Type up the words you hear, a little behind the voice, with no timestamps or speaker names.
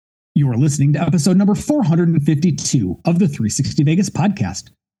You are listening to episode number 452 of the 360 Vegas podcast.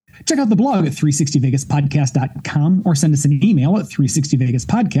 Check out the blog at 360vegaspodcast.com or send us an email at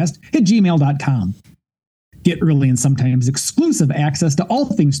 360vegaspodcast@gmail.com. Get early and sometimes exclusive access to all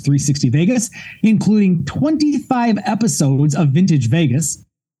things 360 Vegas, including 25 episodes of Vintage Vegas,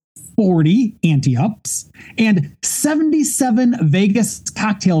 40 anti-ups, and 77 Vegas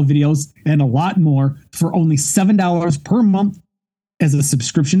cocktail videos, and a lot more for only $7 per month as a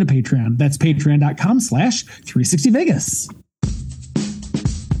subscription to Patreon. That's patreon.com/360Vegas.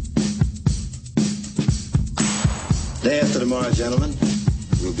 Day after tomorrow, gentlemen,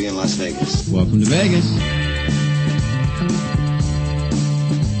 we'll be in Las Vegas. Welcome to Vegas.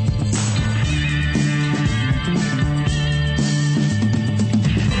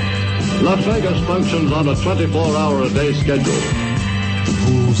 Las Vegas functions on a 24-hour-a-day schedule. The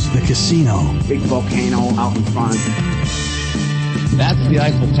pools, the casino. Big volcano out in front. That's the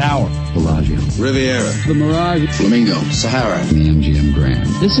Eiffel Tower. Bellagio. Riviera. The Mirage. Flamingo. Sahara. The MGM Grand.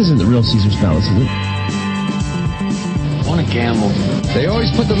 This isn't the real Caesar's Palace, is it? Want to gamble? They always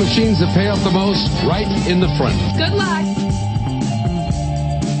put the machines that pay off the most right in the front. Good luck.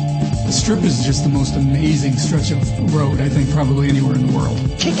 The Strip is just the most amazing stretch of road, I think, probably anywhere in the world.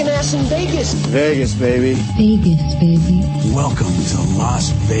 Kicking ass in Vegas. Vegas, baby. Vegas, baby. Welcome to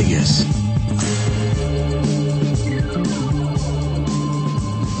Las Vegas.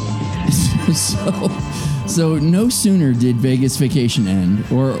 So no sooner did Vegas vacation end,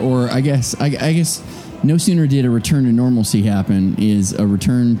 or I guess no sooner did a return to normalcy happen, is a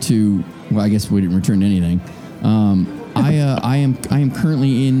return to, well, I guess we didn't return to anything. I am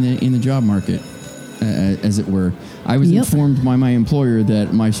currently in the job market, as it were. I was informed by my employer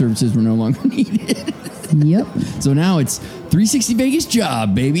that my services were no longer needed. Yep. So now it's 360 Vegas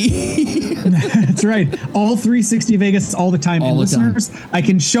job, baby. That's right. All 360 Vegas all the time. All and the listeners, time. I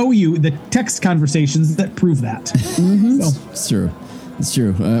can show you the text conversations that prove that. Mm-hmm. It's true. It's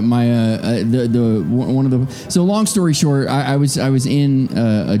true. So long story short, I was in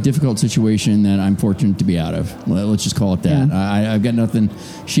a difficult situation that I'm fortunate to be out of. Let's just call it that. Yeah. I've got nothing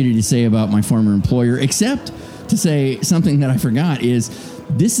shitty to say about my former employer, except to say something that I forgot is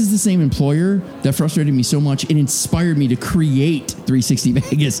this is the same employer that frustrated me so much. It inspired me to create 360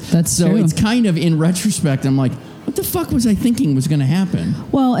 Vegas. That's so true. It's kind of in retrospect, I'm like, what the fuck was I thinking was going to happen?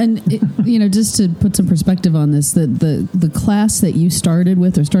 Well, and just to put some perspective on this, the class that you started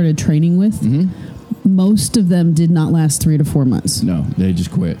with or started training with, most of them did not last 3 to 4 months. No, they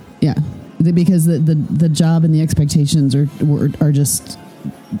just quit. Yeah, because the job and the expectations are just,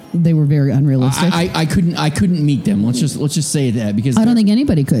 they were very unrealistic. I couldn't meet them. Let's just say that, because I don't think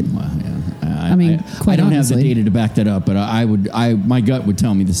anybody could. Well, yeah. I mean, quite I don't honestly. have the data to back that up, but my gut would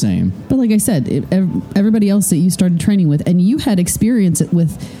tell me the same. But like I said, everybody else that you started training with, and you had experience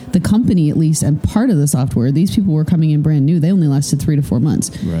with the company at least, and part of the software, these people were coming in brand new. They only lasted 3 to 4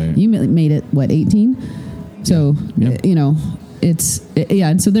 months. Right. You made it, 18? So,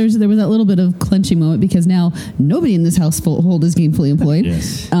 and so there was that little bit of clenching moment, because now nobody in this household is gainfully employed.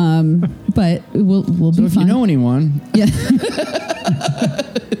 Yes. But we'll be fine. If you know anyone. Yeah.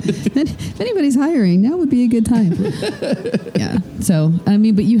 If anybody's hiring, now would be a good time. Yeah. So, I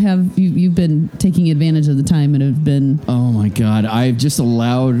mean, but you've been taking advantage of the time and have been. Oh my God. I've just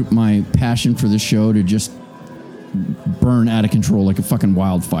allowed my passion for the show to just burn out of control like a fucking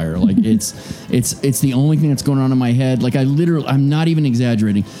wildfire. Like it's the only thing that's going on in my head. Like I'm not even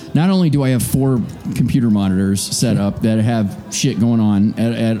exaggerating. Not only do I have 4 computer monitors set up that have shit going on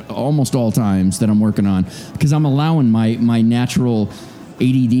at almost all times that I'm working on, because I'm allowing my natural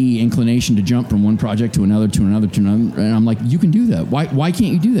ADD inclination to jump from one project to another, and I'm like, you can do that. Why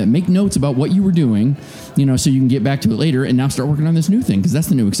can't you do that? Make notes about what you were doing, so you can get back to it later, and now start working on this new thing, because that's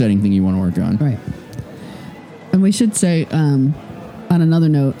the new exciting thing you want to work on. Right. And we should say, on another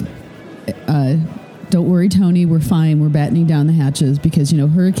note, don't worry, Tony, we're fine. We're battening down the hatches, because,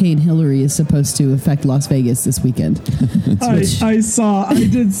 Hurricane Hillary is supposed to affect Las Vegas this weekend. I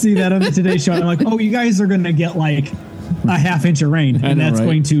did see that on the Today Show. I'm like, oh, you guys are going to get like a half inch of rain, and that's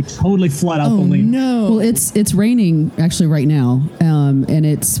going to totally flood out the lane. No. Well, it's raining actually right now, and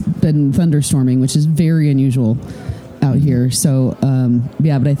it's been thunderstorming, which is very unusual out here. So,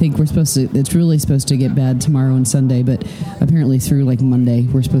 but I think it's really supposed to get bad tomorrow and Sunday, but apparently through like Monday,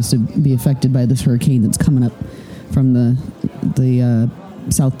 we're supposed to be affected by this hurricane that's coming up from the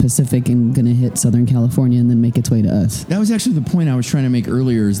South Pacific and going to hit Southern California and then make its way to us. That was actually the point I was trying to make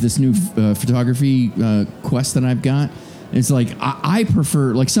earlier, is this new photography quest that I've got. It's like I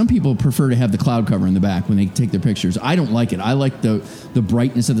prefer, like some people prefer to have the cloud cover in the back when they take their pictures. I don't like it. I like the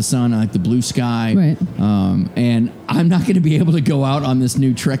brightness of the sun. I like the blue sky. Right. And I'm not going to be able to go out on this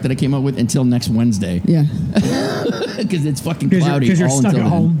new trek that I came up with until next Wednesday. Yeah. Because it's fucking cloudy. Because you're stuck at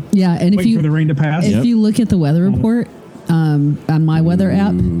home. Yeah, and waiting for the rain to pass. If you look at the weather report on my weather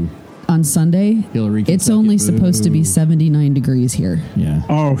app on Sunday, Hillary it's only supposed to be 79 degrees here. Yeah.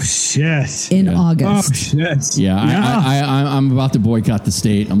 Oh shit. In August. Oh shit. Yeah. I'm about to boycott the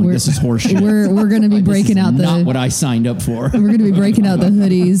state. I'm like, this is horseshit. We're going to be breaking out not what I signed up for. We're going to be breaking out the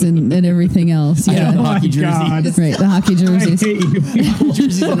hoodies and everything else. Yeah. The hockey jerseys. Right, the hockey jerseys. I hate you people.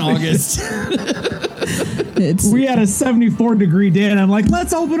 Jerseys in August. We had a 74-degree day, and I'm like,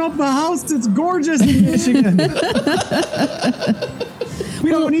 let's open up the house. It's gorgeous in Michigan. We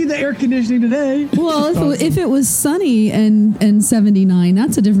don't need the air conditioning today. Well, if it was sunny and 79,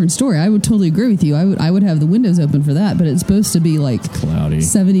 that's a different story. I would totally agree with you. I would have the windows open for that, but it's supposed to be like cloudy,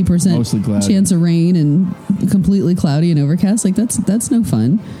 70% mostly cloudy, chance of rain and completely cloudy and overcast. Like that's no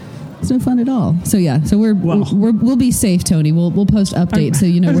fun. It's no fun at all. So yeah, so we'll be safe, Tony. We'll post updates so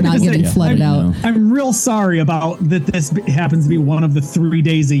you know we're not getting flooded out. I'm real sorry about that. This happens to be one of the 3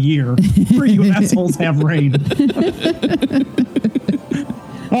 days a year where you assholes have rain.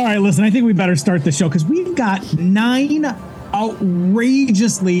 All right, listen, I think we better start the show because we've got 9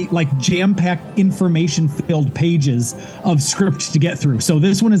 outrageously jam-packed information-filled pages of script to get through. So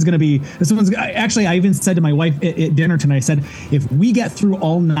this one's actually, I even said to my wife at dinner tonight, I said, if we get through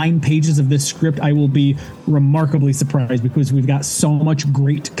all 9 pages of this script, I will be remarkably surprised because we've got so much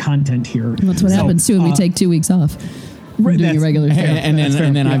great content here. That's what happens too when we take 2 weeks off. Regular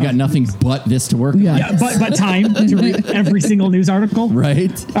and then I've got nothing but this to work on. Yeah, but time to read every single news article.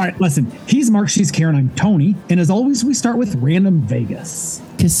 Right. All right, listen. He's Mark, she's Karen, I'm Tony. And as always, we start with Random Vegas.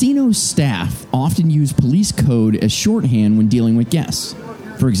 Casino staff often use police code as shorthand when dealing with guests.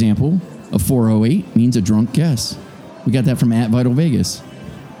 For example, a 408 means a drunk guest. We got that from @VitalVegas.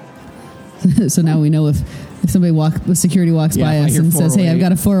 So now we know if somebody security walks by us and says, "Hey, I've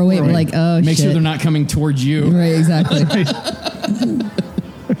got a 408," we're like, "Oh, Make shit. sure they're not coming towards you." Right, exactly. That's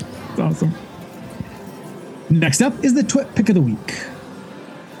awesome. Next up is the Twit Pick of the Week.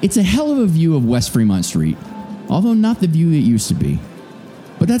 It's a hell of a view of West Fremont Street, although not the view it used to be.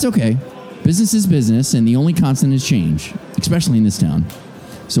 But that's okay. Business is business, and the only constant is change, especially in this town.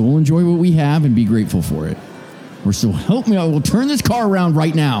 So we'll enjoy what we have and be grateful for it. Or so help me, I will turn this car around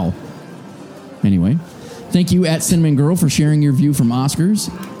right now. Anyway, thank you @Cinnamon Girl for sharing your view from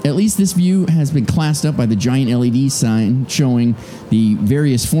Oscars. At least this view has been classed up by the giant LED sign showing the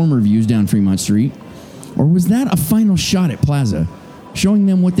various former views down Fremont Street. Or was that a final shot at Plaza, showing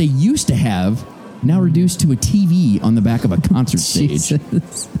them what they used to have, now reduced to a TV on the back of a concert stage?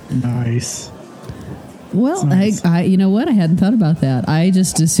 Nice. Well, nice. I you know what? I hadn't thought about that. I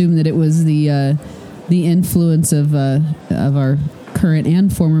just assumed that it was the influence of our current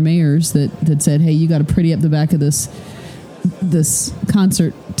and former mayors that said, "Hey, you got to pretty up the back of this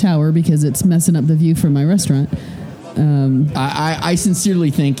concert tower because it's messing up the view from my restaurant." I sincerely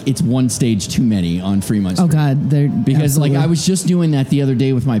think it's one stage too many on Fremont Street. Oh God, because absolutely. I was just doing that the other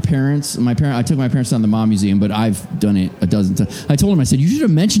day with my parents. I took my parents down to the Mom Museum, but I've done it a dozen times. I told them, I said, you should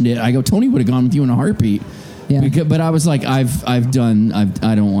have mentioned it. I go, Tony would have gone with you in a heartbeat. Yeah. But I was like, I don't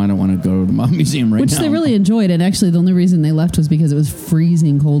want to go to the Mom Museum right now. Which they really enjoyed, and actually the only reason they left was because it was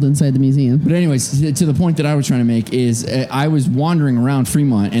freezing cold inside the museum. But anyways, to the point that I was trying to make is I was wandering around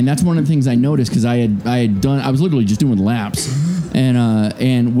Fremont, and that's one of the things I noticed because I was literally just doing laps,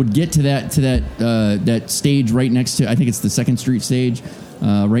 and would get to that stage right next to, I think it's the 2nd Street stage.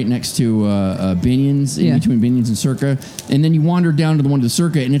 Right next to Binion's, in between Binion's and Circa. And then you wander down to the one to the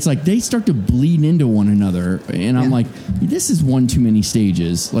Circa, and it's like they start to bleed into one another. And I'm like, this is one too many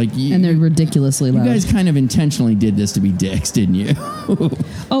stages. And they're ridiculously loud. You guys kind of intentionally did this to be dicks, didn't you?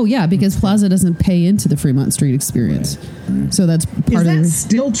 Oh, yeah, because Plaza doesn't pay into the Fremont Street experience. Right. So that's part of it. Is that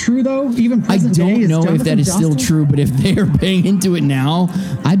still true, though? Even present day? I don't know if that is still true, but if they are paying into it now,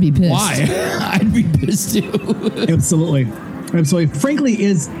 I'd be pissed. Why? I'd be pissed too. Absolutely. Frankly,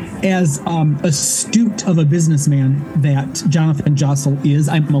 is as astute of a businessman that Jonathan Jostle is,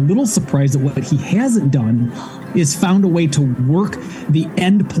 I'm a little surprised that what he hasn't done is found a way to work the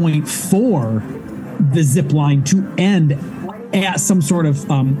end point for the zip line to end at some sort of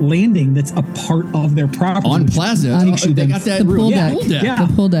landing that's a part of their property. On Plaza. They got that the pool deck. Yeah.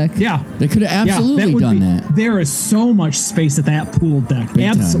 The pool deck. Yeah. They could have absolutely done that. There is so much space at that pool deck.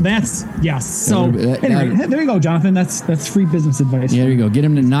 That's yes. So anyway, there you go, Jonathan. That's free business advice. Yeah, there you go. Get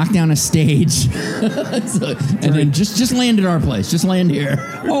him to knock down a stage, then just land at our place. Just land here.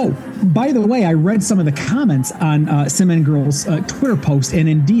 Oh, by the way, I read some of the comments on Cinnamon Girl's Twitter post, and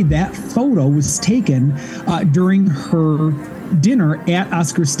indeed that photo was taken during her dinner at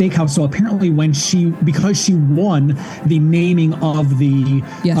Oscar's Steakhouse. So apparently because she won the naming of the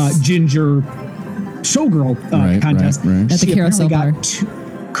ginger showgirl contest. At the Carousel Bar.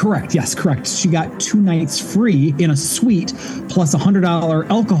 Correct. Yes, correct. She got 2 nights free in a suite plus $100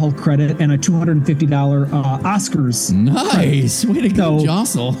 alcohol credit and a $250 Oscars. Nice. Way to go,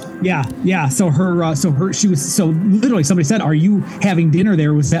 Jostle. Yeah. So she was literally somebody said, "Are you having dinner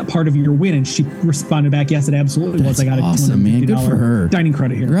there? Was that part of your win?" And she responded back, "Yes, it absolutely was. I got a awesome, man. Good for her. Dining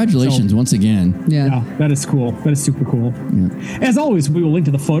credit here. Congratulations once again. Yeah, that is cool. That is super cool. Yeah. As always, we will link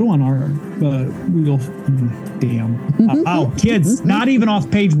to the photo on our. Kids, not even off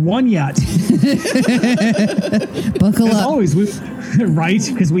page 1 yet. Buckle up. As always, right?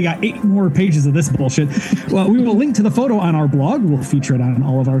 Because we got 8 more pages of this bullshit. Well, we will link to the photo on our blog. We'll feature it on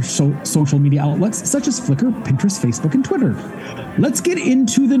all of our social media outlets, such as Flickr, Pinterest, Facebook, and Twitter. Let's get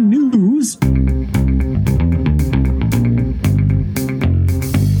into the news.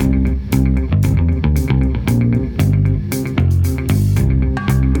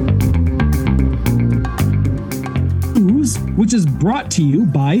 Which is brought to you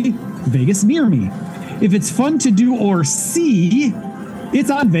by Vegas Near Me. If it's fun to do or see, it's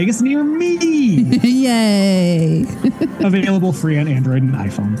on Vegas Near Me. Yay! Available free on Android and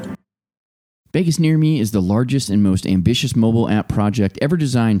iPhone. Vegas Near Me is the largest and most ambitious mobile app project ever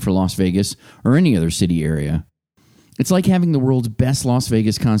designed for Las Vegas or any other city area. It's like having the world's best Las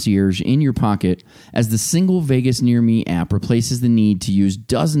Vegas concierge in your pocket, as the single Vegas Near Me app replaces the need to use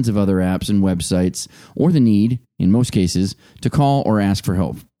dozens of other apps and websites, or the need, in most cases, to call or ask for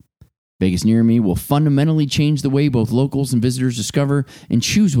help. Vegas Near Me will fundamentally change the way both locals and visitors discover and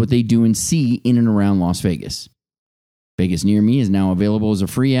choose what they do and see in and around Las Vegas. Vegas Near Me is now available as a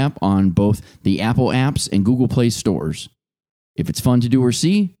free app on both the Apple apps and Google Play stores. If it's fun to do or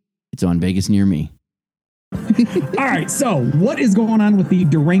see, it's on Vegas Near Me. All right, so what is going on with the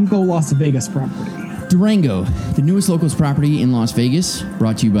Durango, Las Vegas property? Durango, the newest locals property in Las Vegas,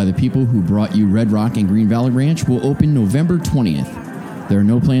 brought to you by the people who brought you Red Rock and Green Valley Ranch, will open November 20th. There are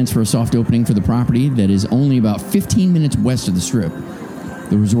no plans for a soft opening for the property that is only about 15 minutes west of the Strip.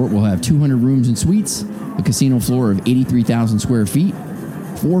 The resort will have 200 rooms and suites, a casino floor of 83,000 square feet,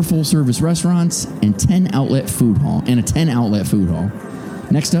 4 full-service restaurants, and a 10-outlet food hall.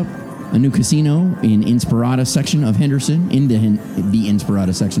 Next up, a new casino in Inspirada section of Henderson, in the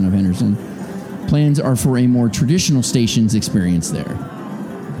Inspirada section of Henderson. Plans are for a more traditional stations experience there.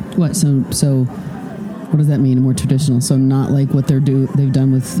 What? So what does that mean? A more traditional? So not like what they've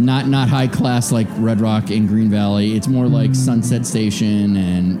done with not high class like Red Rock and Green Valley. It's more like Sunset Station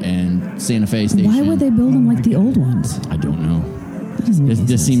and Santa Fe Station. Why would they build them like the old ones? I don't know.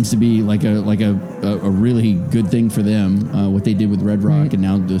 This seems to be like a really good thing for them. What they did with Red Rock and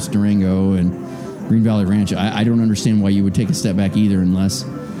now this Durango and Green Valley Ranch. I don't understand why you would take a step back either, unless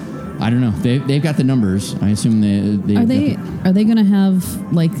I don't know. They've got the numbers. I assume they are they going to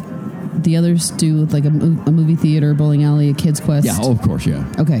have like the others do with like a movie theater, bowling alley, a Kids Quest? Yeah, of course,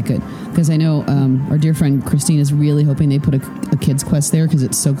 yeah. Okay, good. Because I know our dear friend Christine is really hoping they put a Kids Quest there because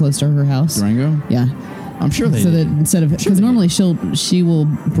it's so close to her house. Durango? Yeah. I'm sure they so that instead of because normally she will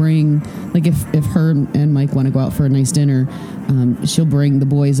bring like if her and Mike want to go out for a nice dinner, she'll bring the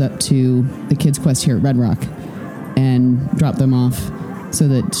boys up to the Kids Quest here at Red Rock and drop them off so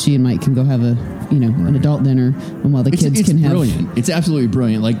that she and Mike can go have an adult dinner, and while the kids can have. It's brilliant. It's absolutely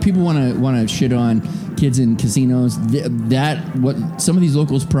brilliant. Like people want to shit on kids in casinos. What some of these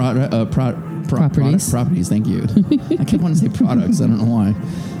locals properties. Thank you. I kept wanting to say products. I don't know why,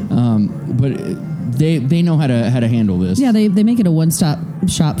 but. They know how to handle this. Yeah, they make it a one-stop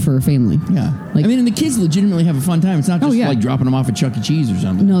shop for a family. Yeah. And the kids legitimately have a fun time. It's not just like dropping them off at Chuck E. Cheese or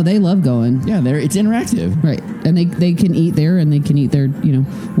something. No, they love going. Yeah, it's interactive. Right. And they can eat there, and they can eat their,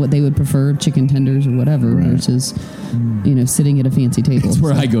 what they would prefer, chicken tenders or whatever, versus, sitting at a fancy table. That's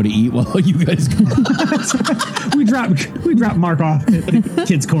where I go to eat while you guys go. we drop Mark off at the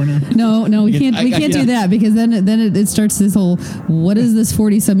kids' corner. No, we can't do that, because then it starts this whole, what is this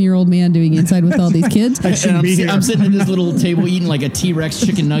 40-some-year-old man doing inside with all these kids? I'm sitting at this little table eating like a T-Rex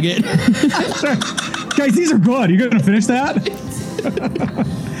chicken nugget. Guys, these are good. You going to finish that?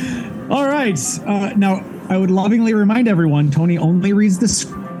 All right. Now, I would lovingly remind everyone, Tony only reads the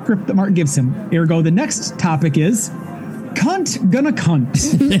script that Mark gives him. Ergo, the next topic is cunt gonna cunt.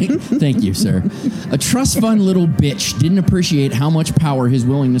 Thank you, sir. A trust fund little bitch didn't appreciate how much power his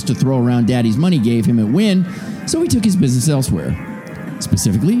willingness to throw around daddy's money gave him at Wynn, so he took his business elsewhere.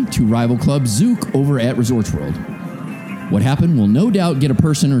 Specifically, to rival club Zook over at Resorts World. What happened will no doubt get a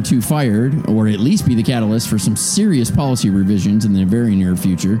person or two fired, or at least be the catalyst for some serious policy revisions in the very near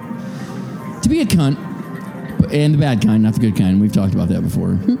future. To be a cunt, and the bad kind, not the good kind, we've talked about that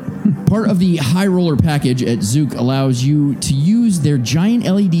before. Part of the high roller package at Zook allows you to use their giant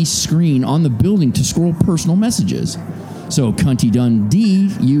LED screen on the building to scroll personal messages. So Cunty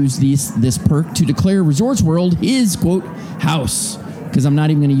Dundee used this perk to declare Resorts World his, quote, house. Because I'm not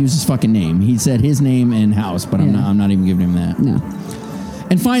even going to use his fucking name. He said his name and house, but I'm not even giving him that. No.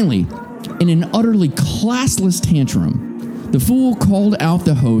 And finally, in an utterly classless tantrum, the fool called out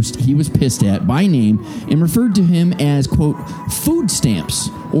the host he was pissed at by name and referred to him as, quote, food stamps,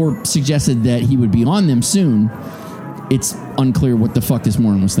 or suggested that he would be on them soon. It's unclear what the fuck this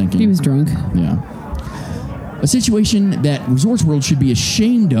moron was thinking. He was drunk. Yeah. A situation that Resorts World should be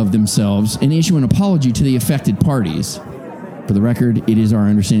ashamed of themselves and issue an apology to the affected parties. For the record, it is our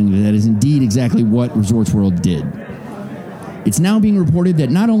understanding that is indeed exactly what Resorts World did. It's now being reported that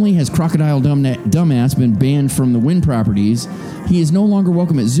not only has Crocodile Dumbass been banned from the Wynn properties, he is no longer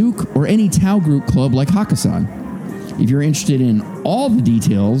welcome at Zook or any Tau Group club like Hakkasan. If you're interested in all the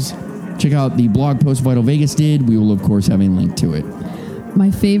details, check out the blog post Vital Vegas did. We will, of course, have a link to it. My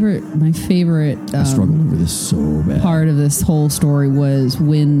favorite I struggled over this so bad. part of this whole story was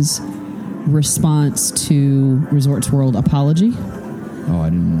Wynn's response to Resorts World apology. Oh, I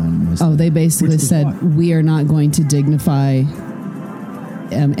didn't miss that. Oh, they basically said, what? we are not going to dignify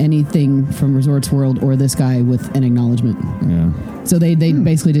anything from Resorts World or this guy with an acknowledgement. Yeah. So they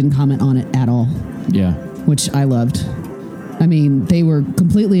basically didn't comment on it at all, Yeah. which I loved. I mean, they were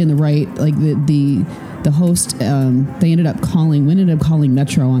completely in the right. Like the host, Wynn ended up calling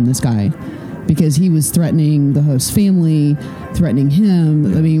Metro on this guy because he was threatening the host's family, threatening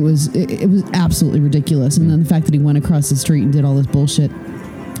him. I mean, it was absolutely ridiculous. And then the fact that he went across the street and did all this bullshit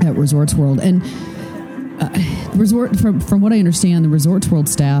at Resorts World. And from what I understand, the Resorts World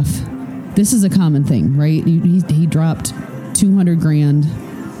staff, this is a common thing, right? He dropped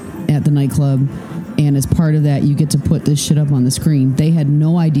 $200,000 at the nightclub. And as part of that, you get to put this shit up on the screen. They had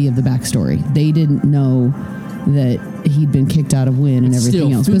no idea of the backstory. They didn't know that he'd been kicked out of Wynn and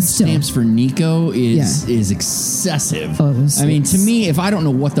everything else. Food stamps for Nico is excessive. Oh, I mean, to me, if I don't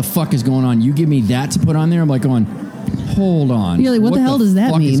know what the fuck is going on, you give me that to put on there, I'm like going, hold on. You're like, what the hell does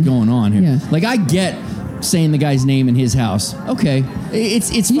that mean? What is going on here? Yeah. Like, I get saying the guy's name in his house. Okay.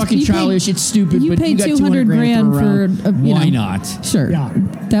 It's fucking childish. It's stupid. You but paid you got $200,000 for why not? Sure. Yeah.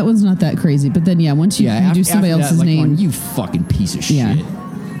 That one's not that crazy. But then, once you do somebody else's that, name. you fucking piece of shit. Yeah.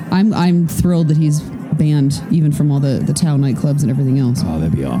 I'm thrilled that he's banned even from all the Tau nightclubs and everything else. Oh,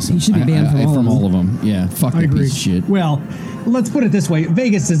 that'd be awesome. He should be banned from all of them. Yeah. Fuck that piece of shit. Well, let's put it this way.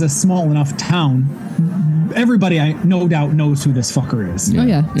 Vegas is a small enough town. Everybody, no doubt, knows who this fucker is. Oh,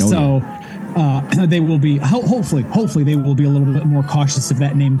 yeah. So they will be, hopefully they will be a little bit more cautious if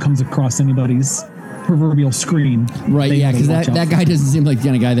that name comes across anybody's proverbial screen. Right, yeah, because that guy doesn't seem like the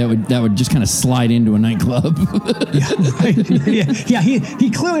kind of guy that would just kind of slide into a nightclub. Yeah, he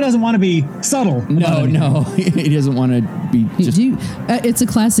clearly doesn't want to be subtle. No, he doesn't want to be just... it's a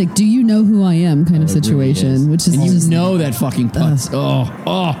classic, do you know who I am kind of situation, really which is and just... you know that fucking putz.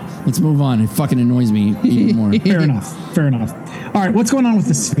 Let's move on. It fucking annoys me even more. Fair enough. All right, what's going on with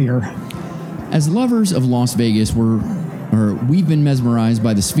the Sphere? As lovers of Las Vegas, we've been mesmerized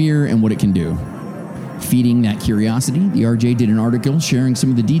by the Sphere and what it can do. Feeding that curiosity, the RJ did an article sharing some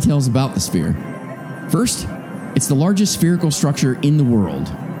of the details about the Sphere. First, it's the largest spherical structure in the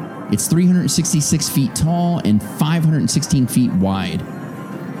world. It's 366 feet tall and 516 feet wide.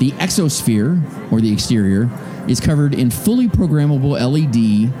 The exosphere, or the exterior, is covered in fully programmable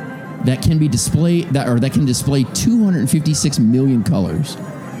LED that can display 256 million colors.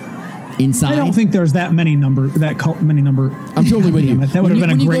 Inside, I don't think there's that many number. I'm totally with you. That would have been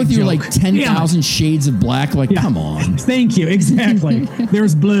a great joke. When you go through like 10,000 shades of black, come on. Thank you. Exactly.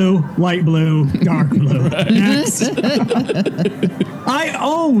 There's blue, light blue, dark blue. Next. I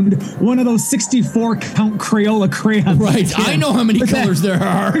owned one of those 64 count Crayola crayons. Right. I know how many colors there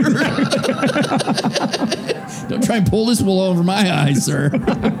are. Don't try and pull this wool over my eyes, sir.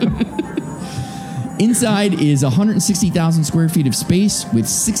 Inside is 160,000 square feet of space with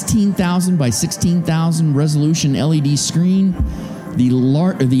 16,000 by 16,000 resolution LED screen,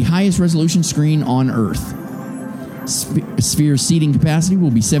 the highest resolution screen on Earth. Sphere seating capacity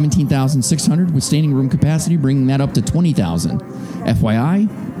will be 17,600 with standing room capacity, bringing that up to 20,000.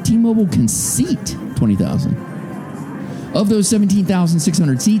 FYI, T-Mobile can seat 20,000. Of those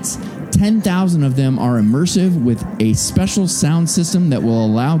 17,600 seats, 10,000 of them are immersive with a special sound system that will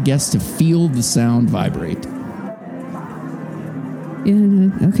allow guests to feel the sound vibrate.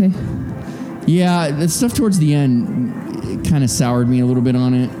 Yeah, okay. Yeah, the stuff towards the end kind of soured me a little bit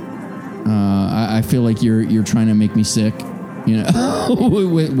on it. I feel like you're trying to make me sick,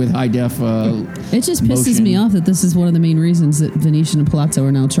 with high def. It just pisses motion. me off that this is one of the main reasons that Venetian and Palazzo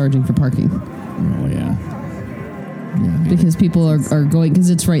are now charging for parking. Oh yeah. Because people are going, because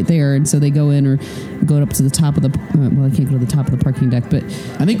it's right there, and so they go in or go up to the top of the. Well, I can't go to the top of the parking deck, but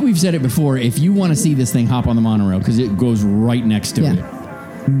I think we've said it before. If you want to see this thing, hop on the monorail because it goes right next to it.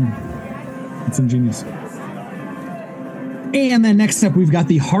 It's ingenious. And then next up, we've got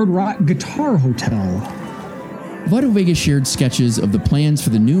the Hard Rock Guitar Hotel. Vital Vegas shared sketches of the plans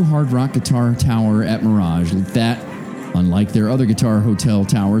for the new Hard Rock Guitar Tower at Mirage. That, unlike their other guitar hotel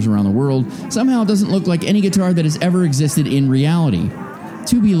towers around the world, somehow doesn't look like any guitar that has ever existed in reality.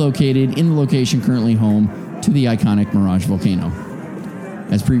 To be located in the location currently home to the iconic Mirage volcano.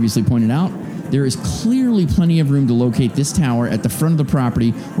 As previously pointed out, there is clearly plenty of room to locate this tower at the front of the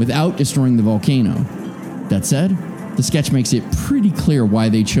property without destroying the volcano. That said, the sketch makes it pretty clear why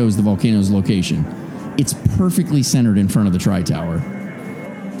they chose the volcano's location. It's perfectly centered in front of the Tri-Tower.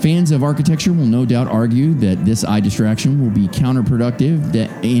 Fans of architecture will no doubt argue that this eye distraction will be counterproductive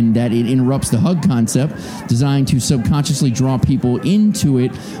in that it interrupts the hug concept designed to subconsciously draw people into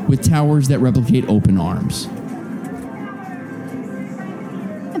it with towers that replicate open arms.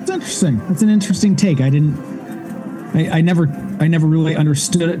 That's interesting. That's an interesting take. I never really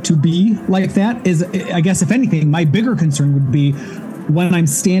understood it to be like that. I guess, if anything, my bigger concern would be when I'm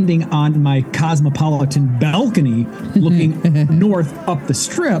standing on my Cosmopolitan balcony looking north up the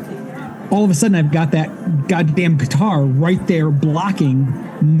strip, all of a sudden I've got that goddamn guitar right there blocking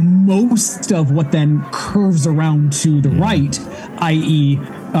most of what then curves around to the right, i.e.,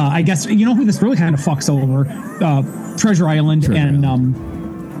 I guess, you know who this really kind of fucks over? Treasure Island TI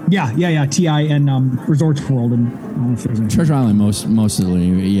and Resorts World. And Treasure Island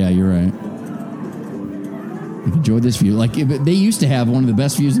mostly. Yeah, you're right. I've enjoyed this view. Like, they used to have one of the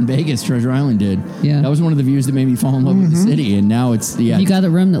best views in Vegas. Treasure Island did. Yeah, that was one of the views that made me fall in love with the city. And now it's you got a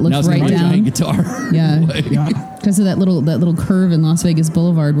room that looks right down. Giant guitar. Yeah, because of that little curve in Las Vegas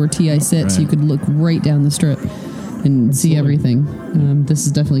Boulevard where TI sits, you could look right down the strip and see everything. This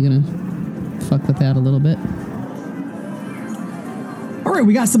is definitely gonna fuck with that a little bit. All right,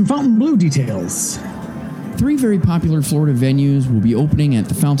 we got some Fontainebleau details. 3 very popular Florida venues will be opening at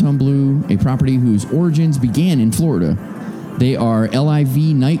the Fontainebleau, a property whose origins began in Florida. They are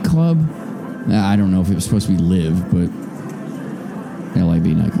LIV Nightclub. I don't know if it was supposed to be Live, but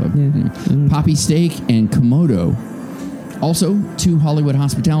LIV Nightclub. Yeah. Anyway. Poppy Steak and Komodo. Also, 2 Hollywood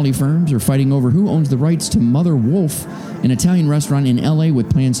hospitality firms are fighting over who owns the rights to Mother Wolf, an Italian restaurant in LA with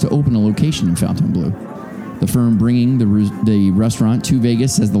plans to open a location in Fontainebleau. The firm bringing the restaurant to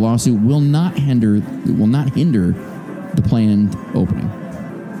Vegas says the lawsuit will not hinder the planned opening.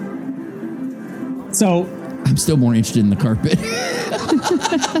 So I'm still more interested in the carpet.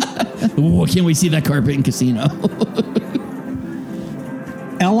 Can we see that carpet in Casino?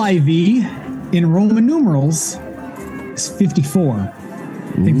 LIV in Roman numerals is 54. I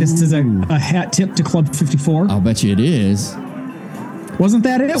think this is a hat tip to Club 54. I'll bet you it is. Wasn't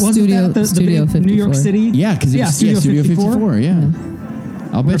that it? Studio Wasn't that the Studio 54. New York City? Yeah, because it was Studio 54. Yeah.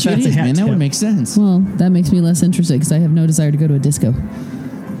 I'll bet you it is, man. That would make sense. Well, that makes me less interested because I have no desire to go to a disco.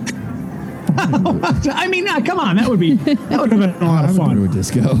 I mean, come on, that would have been a lot of fun. Go to a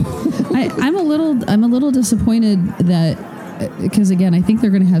disco. I'm a little disappointed that, because again, I think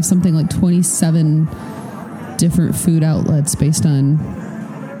they're going to have something like 27 different food outlets based on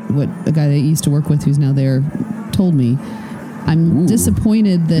what a guy that I used to work with who's now there told me. I'm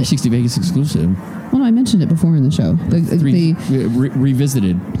disappointed that 360 Vegas exclusive. Well, no, I mentioned it before in the show.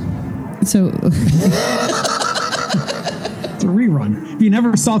 Revisited. So it's a rerun. If you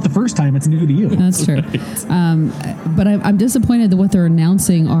never saw it the first time, it's new to you. That's true. But I'm disappointed that what they're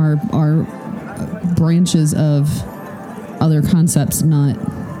announcing are branches of other concepts, not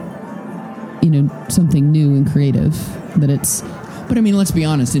something new and creative. That it's. But I mean, let's be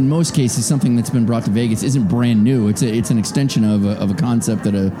honest. In most cases, something that's been brought to Vegas isn't brand new. It's an extension of a concept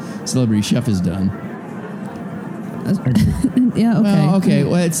that a celebrity chef has done. Yeah. Okay. Well, okay.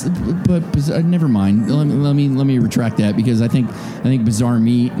 Well, never mind. Let me retract that because I think Bizarre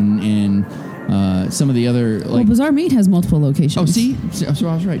Meat and Some of the other like Bizarre Meat has multiple locations. oh, see, so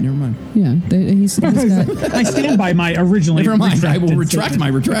I was right. Never mind. Yeah, he's got. I stand by my originally. Never mind. I will retracted retract my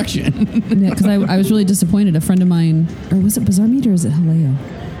retraction. Yeah, because I was really disappointed. A friend of mine, or was it Bizarre Meat or is it Haleo?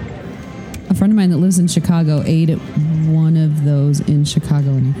 A friend of mine that lives in Chicago ate at one of those in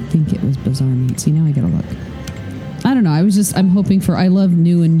Chicago, and I think it was Bizarre Meat. See, now I gotta look. I don't know. I'm hoping I love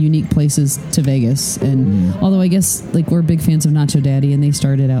new and unique places to Vegas. And although I guess like we're big fans of Nacho Daddy and they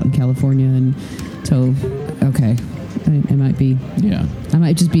started out in California. And so, okay. I might be. Yeah. I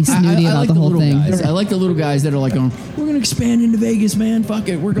might just be snooty about the whole thing. Guys. I like the little guys that are like, we're going to expand into Vegas, man. Fuck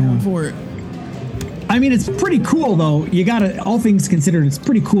it. We're going for it. I mean, it's pretty cool, though. You gotta, all things considered, it's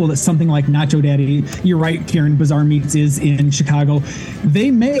pretty cool that something like Nacho Daddy, you're right, Karen, Bizarre Meats is in Chicago. They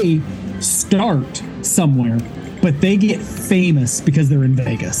may start somewhere, but they get famous because they're in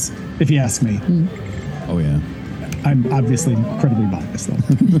Vegas, if you ask me. Oh, yeah. I'm obviously incredibly biased, though.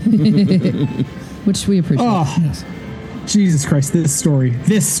 Which we appreciate. Oh, yes. Jesus Christ, this story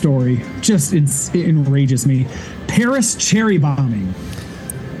just enrages me. Paris cherry bombing.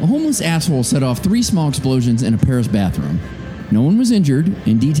 A homeless asshole set off 3 small explosions in a Paris bathroom. No one was injured,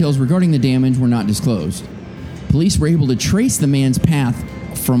 and details regarding the damage were not disclosed. Police were able to trace the man's path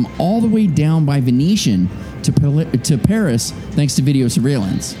from all the way down by Venetian to Paris thanks to video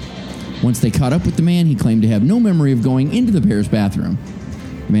surveillance. Once they caught up with the man, he claimed to have no memory of going into the Paris bathroom.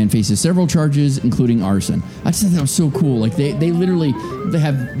 The man faces several charges, including arson. I just thought that was so cool. Like they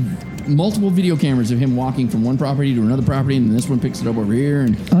have multiple video cameras of him walking from one property to another property, and then this one picks it up over here.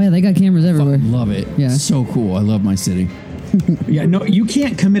 And oh yeah, they got cameras everywhere. Love it. Yeah, so cool. I love my city. Yeah, no, you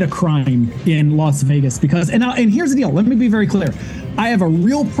can't commit a crime in Las Vegas because, and here's the deal. Let me be very clear. I have a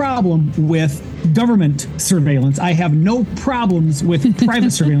real problem with government surveillance. I have no problems with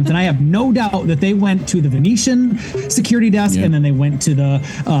private surveillance, and I have no doubt that they went to the Venetian security desk, and then they went to the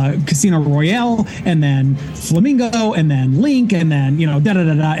Casino Royale, and then Flamingo, and then Link, and then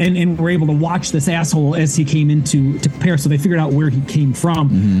and were able to watch this asshole as he came into Paris. So they figured out where he came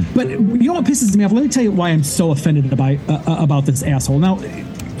from. But you know what pisses me off? Let me tell you why I'm so offended about this asshole. Now,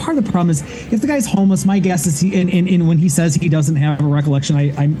 part of the problem is if the guy's homeless, my guess is and when he says he doesn't have a recollection,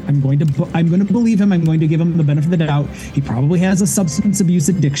 I'm going to believe him. I'm going to give him the benefit of the doubt. He probably has a substance abuse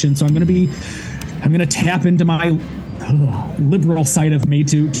addiction, so I'm going to tap into my liberal side of me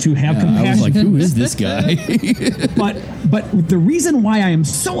to have compassion. I was like, who is this guy? but the reason why I am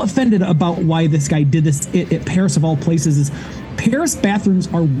so offended about why this guy did this at Paris of all places is Paris bathrooms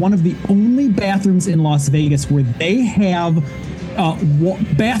are one of the only bathrooms in Las Vegas where they have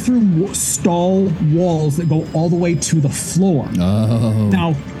bathroom stall walls that go all the way to the floor. Oh.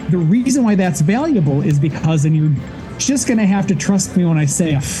 Now, the reason why that's valuable is because, and you're just going to have to trust me when I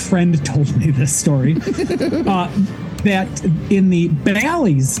say a friend told me this story, that in the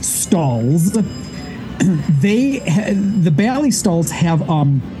Bally's stalls, the Bally's stalls have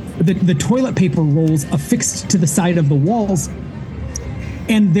the toilet paper rolls affixed to the side of the walls.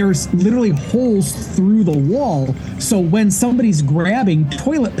 And there's literally holes through the wall. So when somebody's grabbing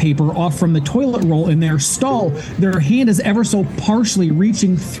toilet paper off from the toilet roll in their stall, their hand is ever so partially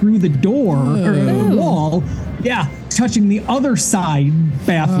reaching through the door or the wall. Yeah, touching the other side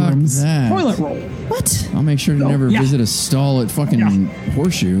bathroom's toilet roll. What? I'll make sure to never visit a stall at fucking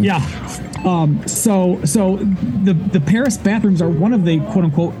Horseshoe. Yeah. So the Paris bathrooms are one of the quote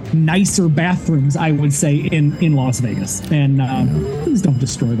unquote nicer bathrooms, I would say, in Las Vegas. And please don't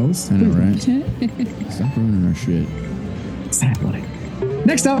destroy those. I know, right? Stop ruining our shit. Exactly.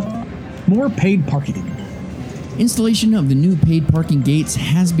 Next up, more paid parking. Installation of the new paid parking gates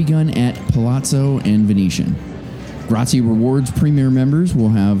has begun at Palazzo and Venetian. Grazie Rewards Premier members will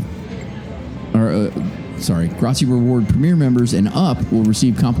have, Grazie Reward Premier members and up will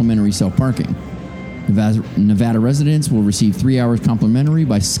receive complimentary self-parking. Nevada residents will receive 3 hours complimentary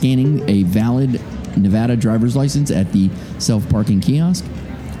by scanning a valid Nevada driver's license at the self-parking kiosk.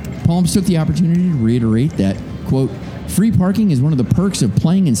 Palms took the opportunity to reiterate that, quote, free parking is one of the perks of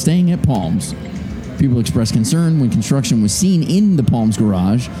playing and staying at Palms. People expressed concern when construction was seen in the Palms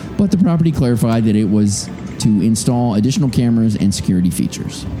garage, but the property clarified that it was to install additional cameras and security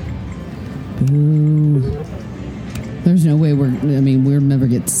features. Ooh. There's no way we'll never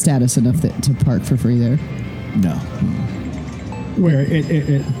get status enough to park for free there. No. Where at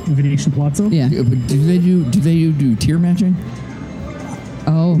Venetian Palazzo? Yeah. But do they do tier matching?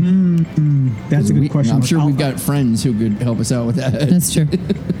 Oh, that's a good question. I'm sure we've got friends who could help us out with that. That's true.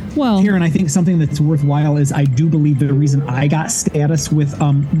 Well, Karen, I think something that's worthwhile is I do believe the reason I got status with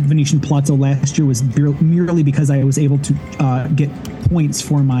Venetian Palazzo last year was merely because I was able to get points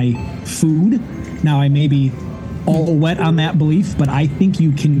for my food. Now I may be all wet on that belief, but I think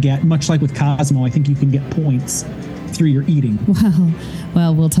you can get, much like with Cosmo, I think you can get points through your eating. Wow.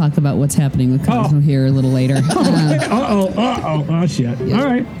 Well, we'll talk about what's happening with Cosmo here a little later. Oh shit. Yeah.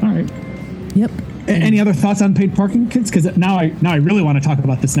 All right. Yep. Any other thoughts on paid parking, kids? Because now I really want to talk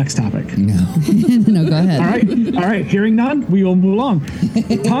about this next topic. No. No, go ahead. All right. Hearing none, we will move along.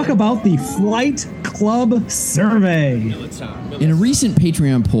 Talk about the Flight Club survey. In a recent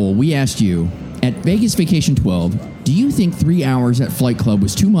Patreon poll, we asked you, at Vegas Vacation 12, do you think 3 hours at Flight Club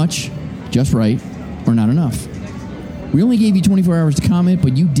was too much, just right, or not enough? We only gave you 24 hours to comment,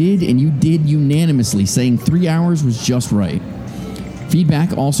 but you did unanimously, saying 3 hours was just right.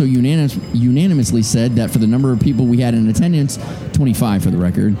 Feedback also unanimously said that for the number of people we had in attendance, 25 for the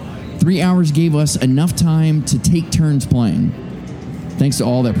record, 3 hours gave us enough time to take turns playing. Thanks to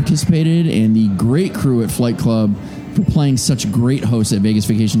all that participated and the great crew at Flight Club for playing such great hosts at Vegas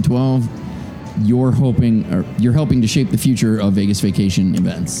Vacation 12. You're helping to shape the future of Vegas Vacation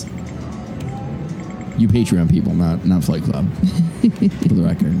events. You Patreon people, not Flight Club, for the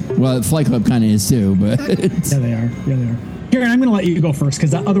record. Well, Flight Club kind of is too, but yeah, they are. Karen, I'm going to let you go first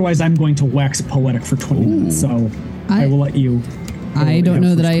because otherwise I'm going to wax poetic for 20 minutes. So I will let you. I don't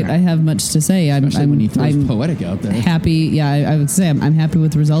know that I have much to say. I'm when he throws poetic out there. Happy. Yeah, I would say I'm happy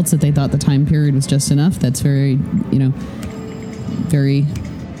with the results, that they thought the time period was just enough. That's very, very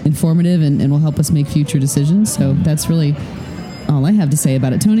informative and will help us make future decisions. So that's really all I have to say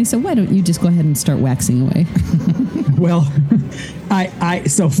about it, Tony. So why don't you just go ahead and start waxing away? Well,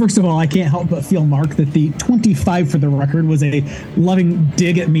 so first of all, I can't help but feel, Mark, that the 25 for the record was a loving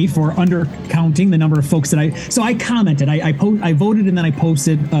dig at me for undercounting the number of folks that I commented. I voted and then I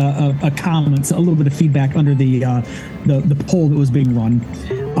posted a comment, so a little bit of feedback under the poll that was being run.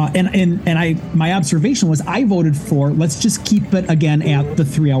 My observation was I voted for, let's just keep it again at the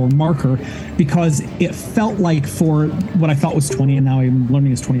 3 hour marker, because it felt like, for what I thought was 20 and now I'm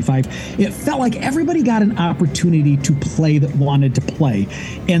learning is 25, it felt like everybody got an opportunity to play that wanted to play.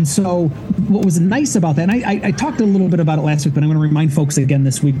 And so what was nice about that, and I talked a little bit about it last week, but I'm going to remind folks again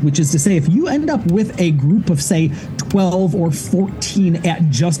this week, which is to say, if you end up with a group of, say, 12 or 14 at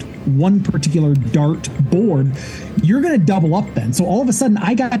just one particular dart board, you're going to double up then. So all of a sudden,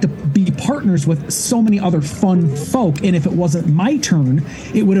 I got to be partners with so many other fun folk. And if it wasn't my turn,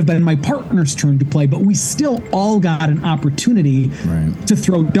 it would have been my partner's turn to play. But we still all got an opportunity to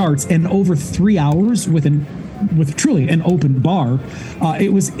throw darts. And over 3 hours with truly an open bar, let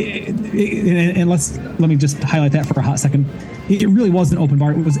me just highlight that for a hot second. It really was an open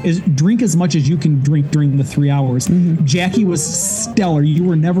bar. It was drink as much as you can drink during the 3 hours. Mm-hmm. Jackie was stellar. You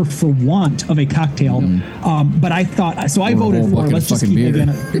were never for want of a cocktail. Mm-hmm. But I thought, so I voted for, let's just keep it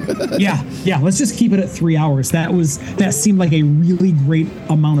again. Yeah. Let's just keep it at 3 hours. That seemed like a really great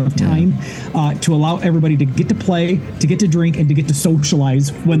amount of time to allow everybody to get to play, to get to drink, and to get to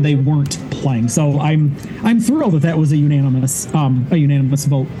socialize when they weren't playing. So I'm thrilled that was a unanimous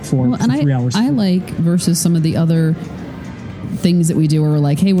vote for 3 hours. I like versus some of the other things that we do where we're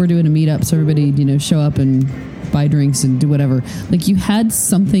like, hey, we're doing a meetup, so everybody, show up and buy drinks and do whatever. Like, you had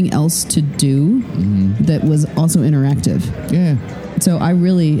something else to do that was also interactive. Yeah. So I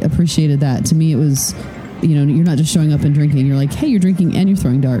really appreciated that. To me, it was, you're not just showing up and drinking. You're like, hey, you're drinking and you're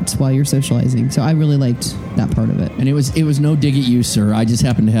throwing darts while you're socializing. So I really liked that part of it. And it was no dig at you, sir. I just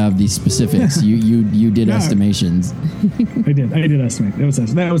happened to have these specifics. You did estimations. I did estimate.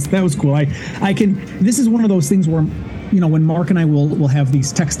 That was cool. This is one of those things where, when Mark and I will have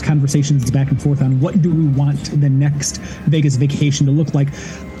these text conversations back and forth on what do we want the next Vegas vacation to look like.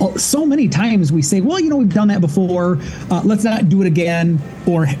 So many times we say, well, we've done that before. Let's not do it again.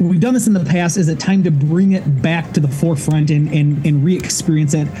 Or we've done this in the past. Is it time to bring it back to the forefront and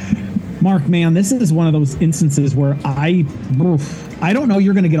re-experience it? Mark, man, this is one of those instances where I don't know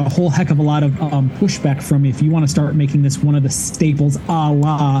you're going to get a whole heck of a lot of pushback from me if you want to start making this one of the staples, a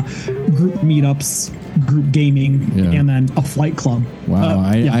la group meetups, group gaming, and then a flight club. Wow,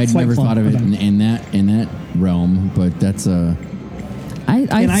 I'd never thought of it in that realm, but that's I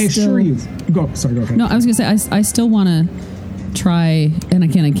assure you. Go ahead. No, I was going to say I still want to try, and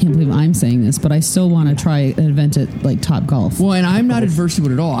again, I can't believe I'm saying this, but I still want to try an event at like Top Golf. Well, and I'm not adverse to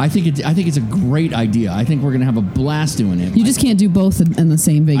it at all. I think it's a great idea. I think we're going to have a blast doing it. You just can't do both in the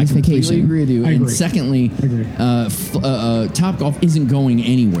same Vegas vacation. I agree with you. And secondly, Top Golf isn't going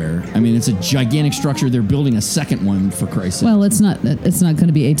anywhere. I mean, it's a gigantic structure. They're building a second one, for Christ's sake. Well, it's not going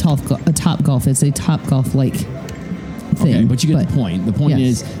to be a Top Golf. It's a Top Golf Lake. thing. Okay, but you get the point. The point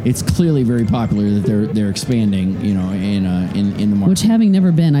is, it's clearly very popular that they're expanding, in the market. Which, having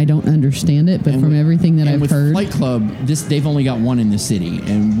never been, I don't understand it. But from everything that I've heard, Flight Club, they've only got one in the city,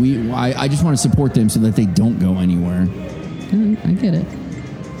 and I just want to support them so that they don't go anywhere. I get it.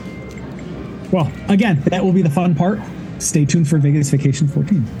 Well, again, that will be the fun part. Stay tuned for Vegas Vacation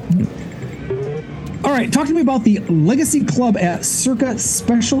 14. All right, talk to me about the Legacy Club at Circa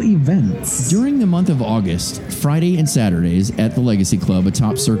special events. During the month of August, Friday and Saturdays at the Legacy Club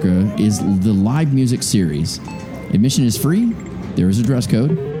atop Circa is the live music series. Admission is free, there is a dress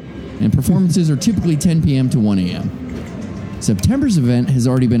code, and performances are typically 10 p.m. to 1 a.m. September's event has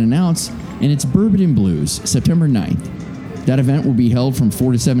already been announced, and it's Bourbon and Blues, September 9th. That event will be held from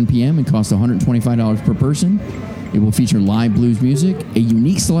 4 to 7 p.m. and cost $125 per person. It will feature live blues music, a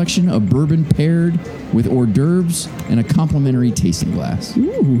unique selection of bourbon paired with hors d'oeuvres, and a complimentary tasting glass.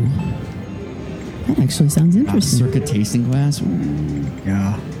 Ooh. That actually sounds interesting. Circa tasting glass? Ooh.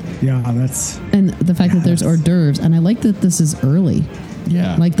 Yeah, that's... And the fact that there's hors d'oeuvres, and I like that this is early.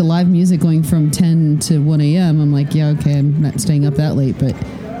 Yeah. Like the live music going from 10 to 1 a.m., I'm like, yeah, okay, I'm not staying up that late, but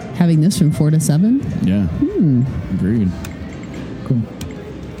having this from 4 to 7? Yeah. Agreed. Cool.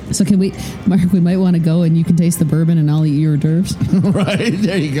 So can we, Mark, we might want to go and you can taste the bourbon and I'll eat your hors d'oeuvres. Right,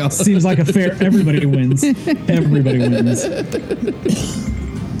 there you go. Seems like a fair, everybody wins. Everybody wins.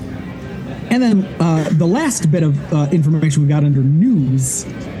 And then the last bit of information we got under news,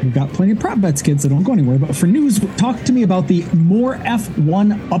 we've got plenty of prop bets, kids, so don't go anywhere. But for news, talk to me about the more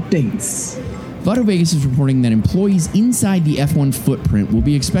F1 updates. Vado Vegas is reporting that employees inside the F1 footprint will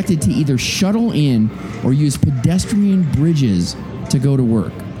be expected to either shuttle in or use pedestrian bridges to go to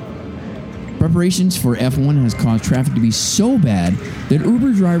work. Preparations for F1 has caused traffic to be so bad that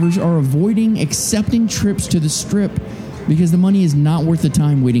Uber drivers are avoiding accepting trips to the Strip because the money is not worth the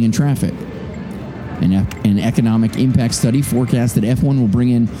time waiting in traffic. An economic impact study forecasts that F1 will bring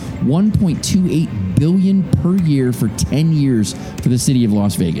in $1.28 billion per year for 10 years for the city of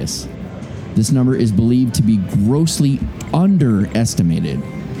Las Vegas. This number is believed to be grossly underestimated.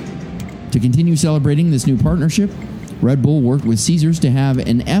 To continue celebrating this new partnership, Red Bull worked with Caesars to have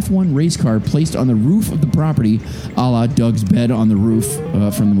an F1 race car placed on the roof of the property, a la Doug's bed on the roof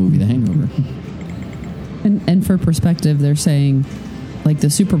from the movie The Hangover. And for perspective, they're saying, like, the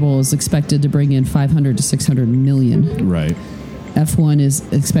Super Bowl is expected to bring in 500 to 600 million. Right. F1 is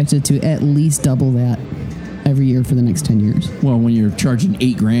expected to at least double that every year for the next 10 years. Well, when you're charging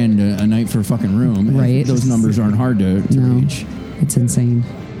 $8,000 a night for a fucking room, right? Those numbers aren't hard to reach. It's insane.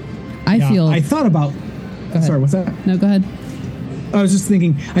 I thought about... Sorry, what's that? No, go ahead. I was just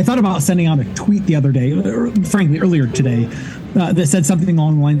thinking, I thought about sending out a tweet the other day, frankly, earlier today, that said something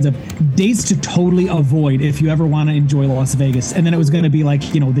along the lines of dates to totally avoid if you ever want to enjoy Las Vegas. And then it was going to be like,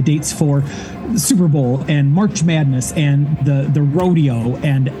 the dates for the Super Bowl and March Madness and the rodeo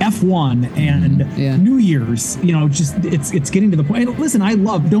and F1 and New Year's. Just it's getting to the point. And listen,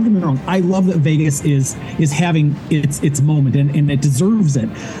 don't get me wrong, I love that Vegas is having its moment and it deserves it.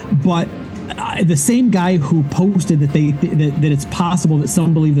 But the same guy who posted that that it's possible that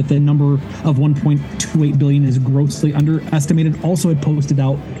some believe that the number of 1.28 billion is grossly underestimated also had posted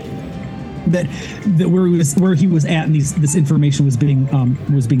out that where he was at and this information was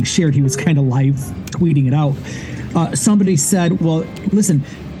being shared. He was kind of live tweeting it out. Somebody said, well, listen,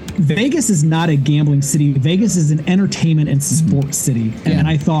 Vegas is not a gambling city. Vegas is an entertainment and sports city. And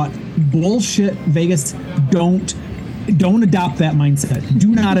I thought, bullshit, Vegas, don't adopt that mindset. Do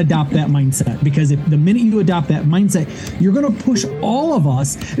not adopt that mindset, because if the minute you adopt that mindset, you're going to push all of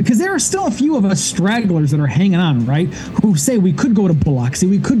us, because there are still a few of us stragglers that are hanging on, right? Who say we could go to Biloxi,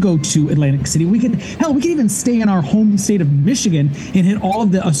 we could go to Atlantic City, we could even stay in our home state of Michigan and hit all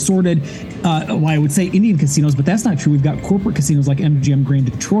of the assorted, I would say Indian casinos, but that's not true. We've got corporate casinos like MGM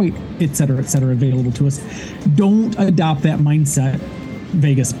Grand Detroit, et cetera, available to us. Don't adopt that mindset.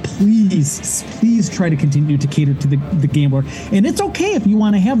 Vegas, please try to continue to cater to the gambler. And it's okay if you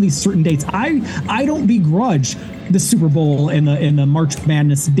want to have these certain dates. I don't begrudge the Super Bowl and the March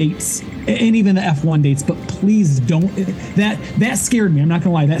Madness dates and even the F1 dates, but please don't. That scared me. I'm not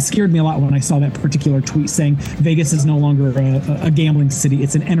gonna lie, that scared me a lot when I saw that particular tweet saying Vegas is no longer a gambling city.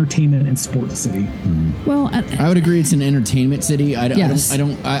 It's an entertainment and sports city. Well, I would agree. It's an entertainment city. I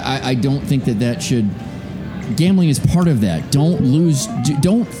don't think that should. Gambling is part of that.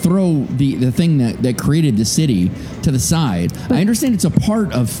 Don't throw the thing that created the city to the side. I understand it's a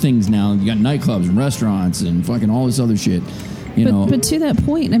part of things now. You got nightclubs and restaurants and fucking all this other shit. But to that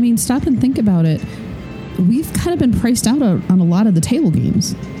point, I mean, stop and think about it. We've kind of been priced out on a lot of the table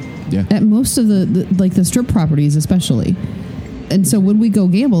games. Yeah. At most of the Strip properties, especially. and so when we go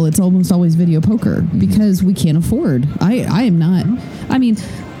gamble, it's almost always video poker because we can't afford. I am not. I mean,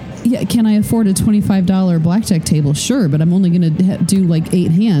 yeah, can I afford a $25 blackjack table? Sure, but I'm only going to do like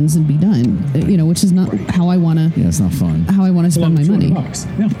 8 hands and be done. Which is not how I want to. Yeah, it's not fun. How I want to spend my money.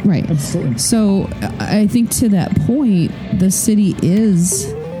 Yeah, right. Absolutely. So I think to that point, the city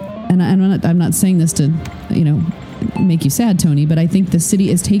is, and I'm not saying this to make you sad, Tony, but I think the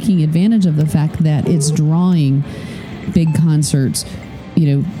city is taking advantage of the fact that it's drawing big concerts,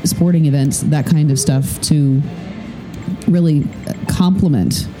 sporting events, that kind of stuff to really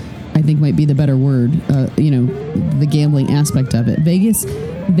complement, I think might be the better word, the gambling aspect of it. Vegas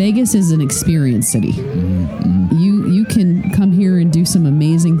is an experience city. Mm-hmm. You can come here and do some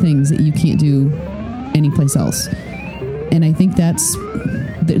amazing things that you can't do anyplace else. And I think that's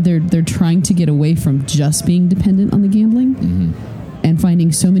they're trying to get away from just being dependent on the gambling and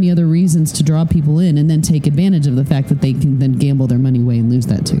finding so many other reasons to draw people in, and then take advantage of the fact that they can then gamble their money away and lose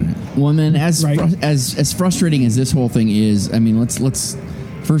that too. Well, and then as frustrating as this whole thing is, I mean, let's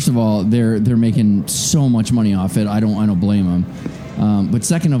first of all, they're making so much money off it. I don't blame them. But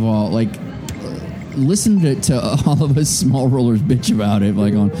second of all, like, listen to all of us small rollers bitch about it,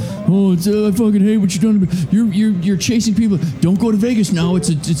 like I fucking hate what you're doing. You're chasing people. Don't go to Vegas now. It's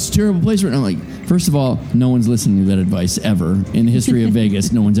a terrible place right now. Like, first of all, no one's listening to that advice ever in the history of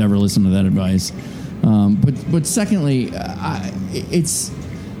Vegas. No one's ever listened to that advice. But secondly,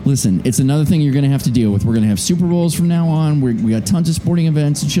 listen, it's another thing you're going to have to deal with. We're going to have Super Bowls from now on. We got tons of sporting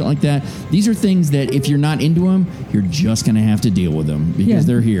events and shit like that. These are things that if you're not into them, you're just going to have to deal with them because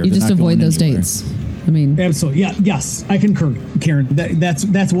they're here. You just avoid those dates. I mean, absolutely. Yeah. Yes, I concur, Karen.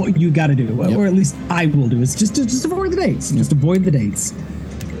 That's what you got to do, or at least I will do. Is just avoid the dates. Just avoid the dates.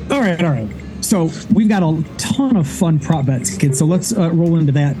 All right. So we've got a ton of fun prop bets, kids. So let's roll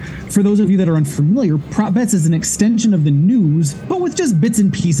into that. For those of you that are unfamiliar, prop bets is an extension of the news, but with just bits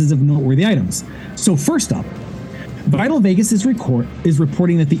and pieces of noteworthy items. So first up, Vital Vegas is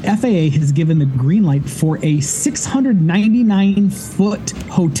reporting that the FAA has given the green light for a 699-foot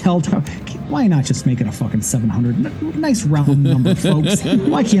hotel tower. Why not just make it a fucking 700? Nice round number, folks.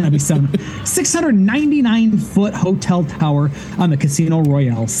 Why can't it be 699-foot hotel tower on the Casino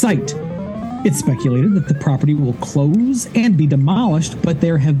Royale site? It's speculated that the property will close and be demolished, but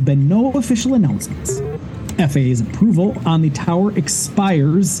there have been no official announcements. FAA's approval on the tower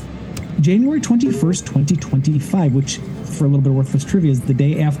expires January 21st, 2025, which, for a little bit of worthless trivia, is the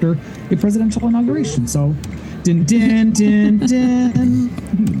day after a presidential inauguration. So, din, din, din, din.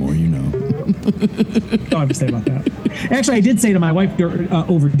 The more you know. Don't have to say about that. Actually, I did say to my wife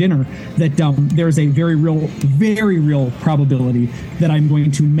over dinner that there's a very real probability that I'm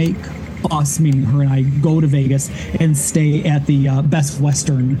going to make us, meaning her and I, go to Vegas and stay at the Best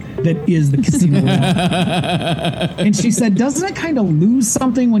Western that is the Casino Royale. And she said, doesn't it kind of lose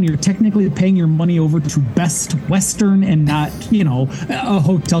something when you're technically paying your money over to Best Western and not, a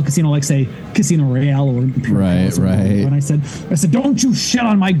hotel casino like, say, Casino Royale or Imperial Palace or whatever. And I said, don't you shit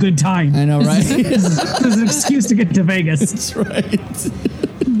on my good time. I know, right? There's an excuse to get to Vegas. That's right.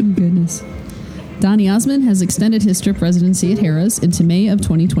 Oh, my goodness. Donny Osmond has extended his strip residency at Harrah's into May of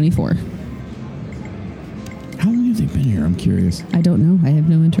 2024. How long have they been here? I'm curious. I don't know. I have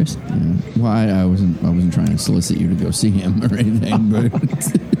no interest. Yeah. Well, I wasn't trying to solicit you to go see him or anything, but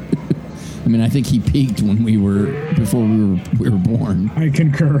I mean, I think he peaked before we were born. I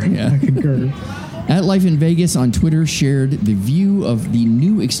concur. Yeah. I concur. At Life in Vegas on Twitter shared the view of the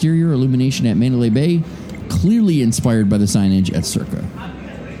new exterior illumination at Mandalay Bay, clearly inspired by the signage at Circa.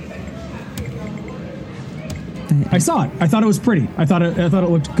 I saw it. I thought it was pretty. I thought it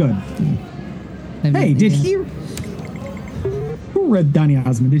looked good. Hey, did he? Who read Donny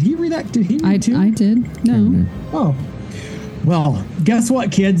Osmond? Did he read that? Did he read it too? I did. No. Oh. Well, guess what,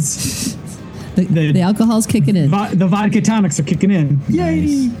 kids? The alcohol's kicking in. The vodka tonics are kicking in.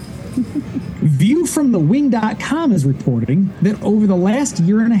 Yay! Viewfromthewing.com is reporting that over the last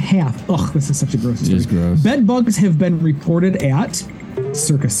year and a half, this is such a gross story. It is gross. Bed bugs have been reported at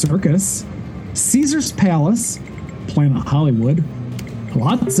Circus Circus, Caesar's Palace, Planet Hollywood,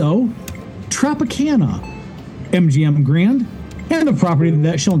 Palazzo, Tropicana, MGM Grand, and the property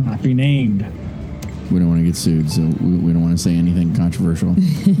that shall not be named. We don't want to get sued, so we don't want to say anything controversial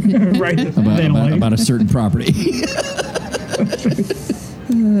right? about a certain property.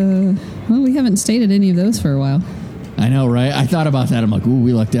 Well, we haven't stated any of those for a while. I know, right? I thought about that. I'm like, ooh,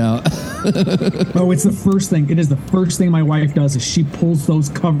 we lucked out. It's the first thing. It is the first thing my wife does is she pulls those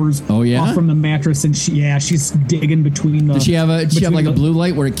covers off from the mattress and she's digging between the... Does she have like a blue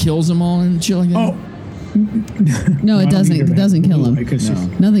light where it kills them all and shit like that? Oh. No, it doesn't. It doesn't kill them. No.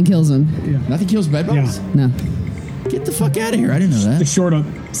 Nothing kills them. Yeah. Nothing kills bed bugs? No. Get the fuck out of here. I didn't know The that. short of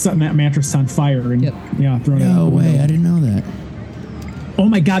setting that mattress on fire and throwing it out. No way. I didn't know that. Oh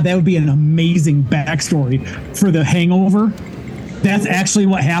my God, that would be an amazing backstory for The Hangover. That's actually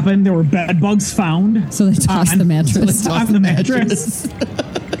what happened. There were bed bugs found. So they tossed the mattress. On the mattress.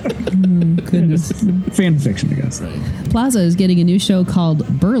 Goodness. Fan fiction, I guess. Right. Plaza is getting a new show called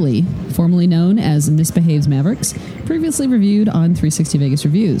Burley, formerly known as Misbehaves Mavericks, previously reviewed on 360 Vegas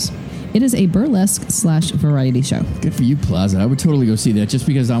Reviews. It is a burlesque/variety show. Good for you, Plaza. I would totally go see that just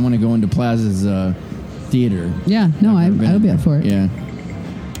because I want to go into Plaza's theater. Yeah, no, I would be up for it. Yeah.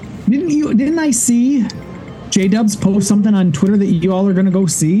 Didn't I see J-Dubs post something on Twitter that you all are going to go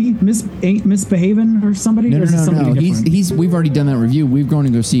see? Misbehaving or somebody? No. Or is it somebody different? We've already done that review. We're going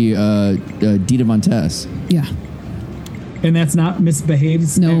to go see Dita Von Tess. Yeah. And that's not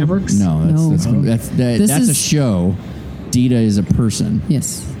Misbehaves No. Mavericks? No. That's a show. Dita is a person.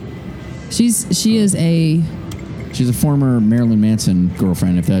 Yes. She's a former Marilyn Manson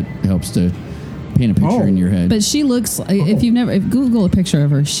girlfriend, if that helps to paint a picture in your head. But she looks. If Google a picture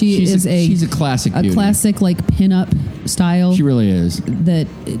of her, she's a classic. A beauty. classic like pinup style. She really is. That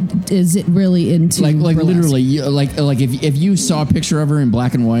is it really into like burlesque. literally like if you saw a picture of her in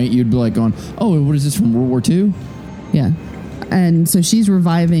black and white, you'd be like going, oh, what is this from World War II? Yeah, and so she's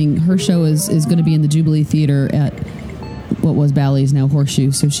reviving. Her show is going to be in the Jubilee Theater at what was Bally's, now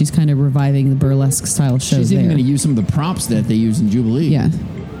Horseshoe. So she's kind of reviving the burlesque style shows. She's even going to use some of the props that they use in Jubilee. Yeah.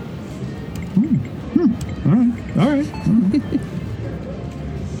 All right.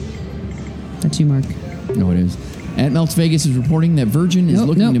 That's you, Mark. No, it is. At Melts Vegas is reporting that Virgin is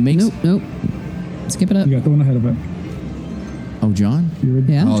looking to make... Nope. Skip it up. You got the one ahead of it. Oh, John?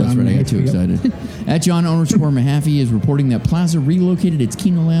 Yeah. Oh, that's right. I got too excited. At John _. Mahaffey is reporting that Plaza relocated its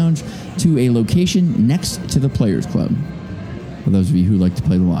Keno Lounge to a location next to the Players Club. For those of you who like to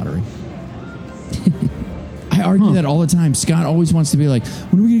play the lottery. I argue that all the time. Scott always wants to be like,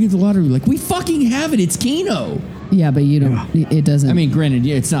 when are we going to get the lottery? Like, we fucking have it. It's Keno. Yeah, but you don't. It doesn't. I mean, granted,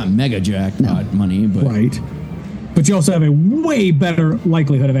 it's not mega jackpot money, but... Right. But you also have a way better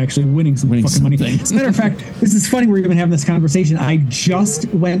likelihood of actually winning some fucking money. As a matter of fact, this is funny we're even having this conversation. I just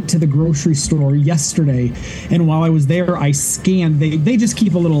went to the grocery store yesterday, and while I was there, I scanned. They just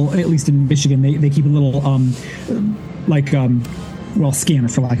keep a little, at least in Michigan, they keep a little, scanner,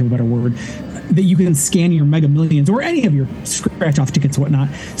 for lack of a better word, that you can scan your Mega Millions or any of your scratch-off tickets, whatnot.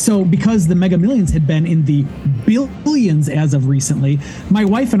 So because the Mega Millions had been in the billions as of recently, my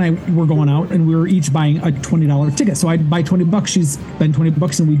wife and I were going out and we were each buying a $20 ticket. So I'd buy $20, she'd spend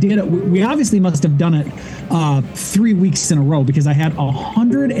 $20, and we did it. We obviously must have done it 3 weeks in a row because I had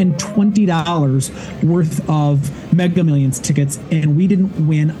 $120 worth of Mega Millions tickets, and we didn't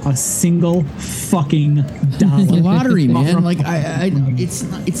win a single fucking dollar. The lottery, man. Like, it's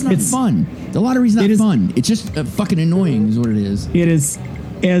not fun. The lottery's not fun. It's just fucking annoying is what it is. It is,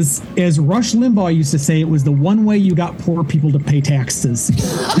 as Rush Limbaugh used to say, it was the one way you got poor people to pay taxes.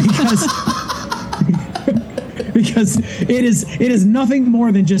 because it is nothing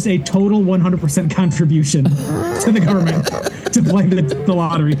more than just a total 100% contribution to the government to play the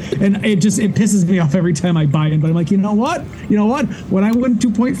lottery. And it pisses me off every time I buy it. But I'm like, you know what? When I win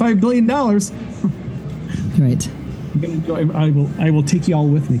 $2.5 billion... Right. I will take you all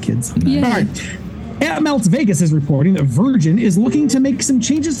with me, kids. Yeah. All right. At Melts Vegas is reporting that Virgin is looking to make some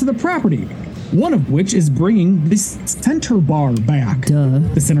changes to the property, one of which is bringing this center bar back. Duh.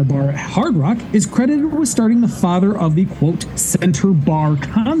 The center bar at Hard Rock is credited with starting the father of the, quote, center bar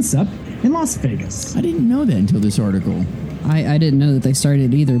concept in Las Vegas. I didn't know that until this article. I didn't know that they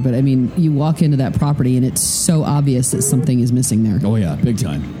started either, but I mean, you walk into that property and it's so obvious that something is missing there. Oh yeah, big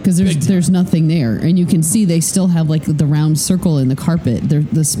time. Because there's nothing there, and you can see they still have like the round circle in the carpet.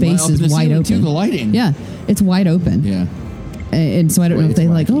 The space is wide open. Too, the lighting. Yeah, it's wide open. Yeah. And so I don't know if they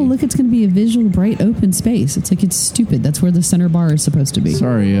like, look, it's going to be a visual, bright, open space. It's like, it's stupid. That's where the center bar is supposed to be.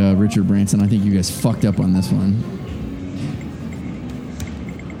 Sorry, Richard Branson. I think you guys fucked up on this one.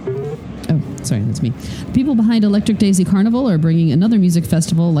 Oh, sorry, that's me. The people behind Electric Daisy Carnival are bringing another music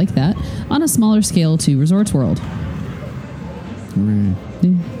festival like that on a smaller scale to Resorts World.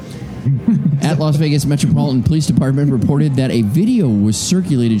 At Las Vegas Metropolitan Police Department reported that a video was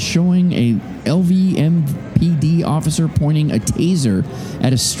circulated showing a LVMPD officer pointing a taser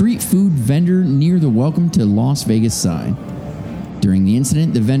at a street food vendor near the Welcome to Las Vegas sign. During the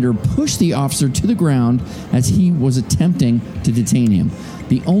incident, the vendor pushed the officer to the ground as he was attempting to detain him.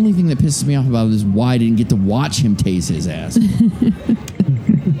 The only thing that pisses me off about it is why I didn't get to watch him tase his ass.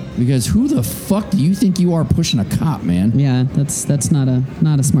 Because who the fuck do you think you are pushing a cop, man? Yeah, that's not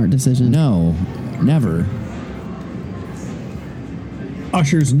a smart decision. No, never.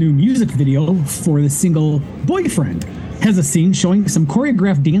 Usher's new music video for the single Boyfriend has a scene showing some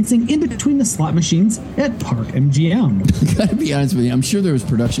choreographed dancing in between the slot machines at Park MGM. Gotta be honest with you, I'm sure there was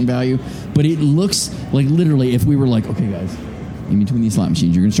production value, but it looks like literally if we were like, okay guys, in between these slot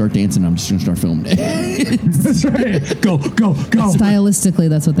machines, you're gonna start dancing, I'm just gonna start filming it. That's right. Go. Stylistically,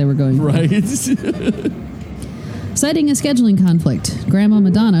 that's what they were going for. Right. Citing a scheduling conflict, Grandma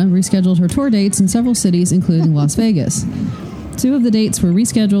Madonna rescheduled her tour dates in several cities, including Las Vegas. 2 of the dates were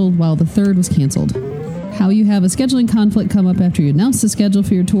rescheduled while the 3rd was canceled. How you have a scheduling conflict come up after you announce the schedule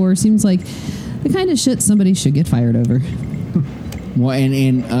for your tour seems like the kind of shit somebody should get fired over. Well,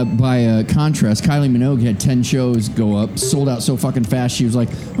 and by contrast, Kylie Minogue had 10 shows go up, sold out so fucking fast, she was like,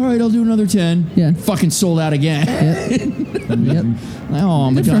 all right, I'll do another 10. Yeah. Fucking sold out again. Yep.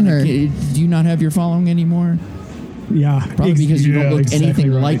 Oh, Good for Madonna, her. do you not have your following anymore? Yeah. Probably because you don't look exactly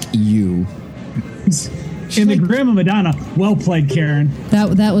anything right. like you. In the Grandma Madonna, well played, Karen. That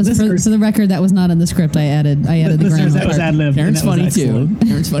was for the record. That was not in the script. I added the Listeners, grandma that was part. ad-lib. Karen's funny too.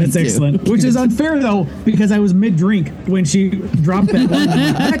 Karen's funny That's too. excellent. Which is unfair though, because I was mid-drink when she dropped that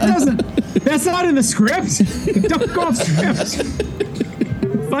line. That's not in the script. Don't go off script.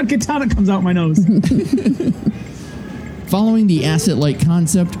 Vodka tonic comes out my nose. Following the asset-light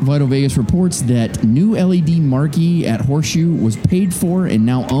concept, Vital Vegas reports that new LED marquee at Horseshoe was paid for and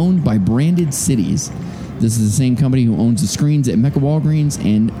now owned by Branded Cities. This is the same company who owns the screens at Mecca Walgreens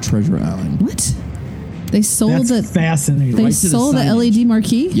and Treasure Island. What? They sold That's it. fascinating. They Right to the sold the signage. LED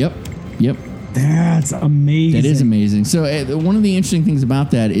marquee. Yep. That's amazing. That is amazing. So one of the interesting things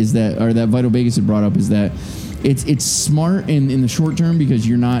about that is that Vital Vegas had brought up is that it's smart in the short term because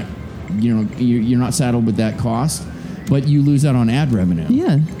you're not saddled with that cost, but you lose out on ad revenue.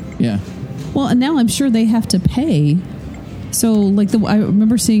 Yeah. Well, and now I'm sure they have to pay. So, like I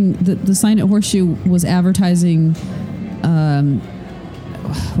remember seeing the sign at Horseshoe was advertising.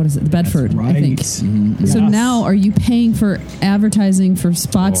 What is it? The Bedford, right. I think. Mm-hmm. So Yes. now, are you paying for advertising for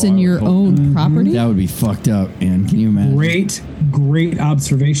spots in your own property? That would be fucked up, man. Can you imagine? Great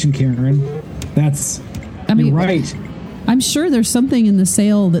observation, Karen. You're right. I'm sure there's something in the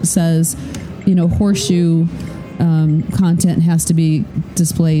sale that says, Horseshoe content has to be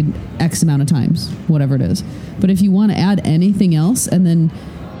displayed X amount of times, whatever it is. But if you want to add anything else, and then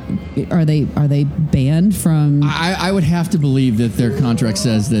are they banned from? I would have to believe that their contract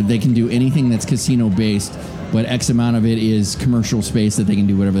says that they can do anything that's casino based, but X amount of it is commercial space that they can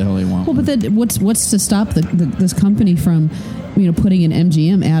do whatever the hell they want. Well, but then what's to stop this company from, putting an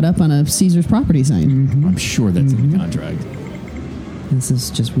MGM ad up on a Caesar's property sign? Mm-hmm. I'm sure that's in the contract. This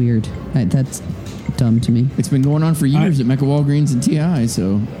is just weird. That's dumb to me. It's been going on for years at Mecca Walgreens and TI,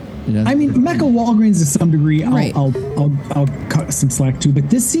 so. Mecca Walgreens to some degree, Right. I'll cut some slack too, but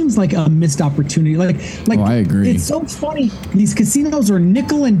this seems like a missed opportunity. Like I agree. It's so funny. These casinos are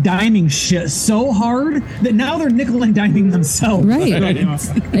nickel and diming shit so hard that now they're nickel and diming themselves. Right.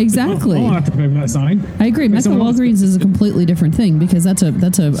 Exactly. I don't have to pay for that sign. I agree. Mecca Walgreens is a completely different thing because that's a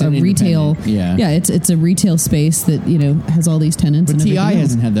retail. Yeah. It's a retail space that has all these tenants. But and TI everything else.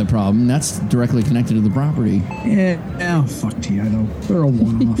 hasn't had that problem. That's directly connected to the property. Yeah, fuck TI though. They're a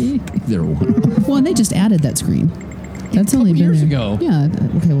one-off. They're one. Well, and they just added that screen. That's only been years there. ago. Yeah.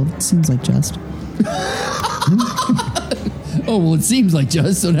 Okay. Well, it seems like just. Oh, well, it seems like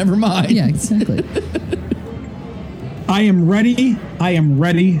just, so never mind. Yeah. Exactly. I am ready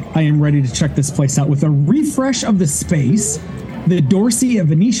to check this place out. With a refresh of the space, the Dorsey at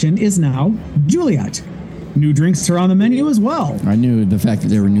Venetian is now Juliet. New drinks are on the menu as well. I knew the fact that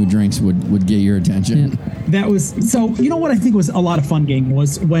there were new drinks would get your attention. Yeah. That was so. You know what I think was a lot of fun, gang,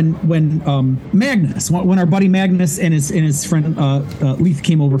 was when Magnus, when our buddy Magnus and his friend Leith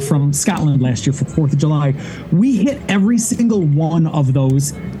came over from Scotland last year for 4th of July. We hit every single one of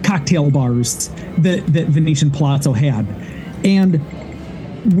those cocktail bars that Venetian Palazzo had, and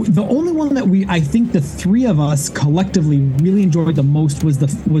the only one that I think the three of us collectively really enjoyed the most was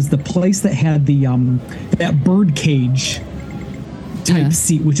the place that had the that bird cage type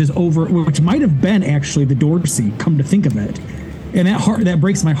seat, which might have been actually the Dorsey, come to think of it. And that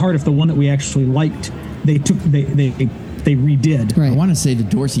breaks my heart if the one that we actually liked they redid. Right. I want to say the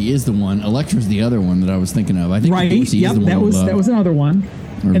Dorsey is the one. Electra's the other one that I was thinking of. I think the Dorsey is the one. That was another one.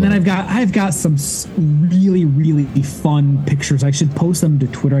 And then I've got some really, really fun pictures. I should post them to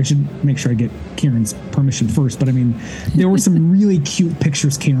Twitter. I should make sure I get Karen's permission first. But I mean, there were some really cute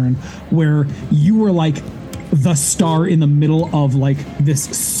pictures, Karen, where you were like the star in the middle of like this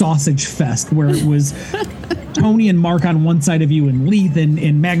sausage fest where it was Tony and Mark on one side of you and Leith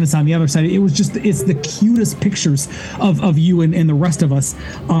and Magnus on the other side. It was just, it's the cutest pictures of you and the rest of us.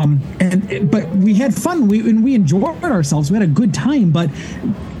 But we had fun. We enjoyed ourselves. We had a good time. But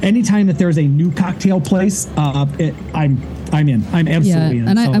anytime that there's a new cocktail place, I'm in. I'm absolutely in.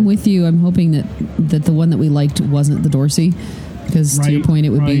 And I'm with you. I'm hoping that the one that we liked wasn't the Dorsey. Because to your point, it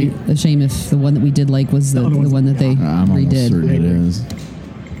would be a shame if the one that we did like was the one that they redid. Certain it is.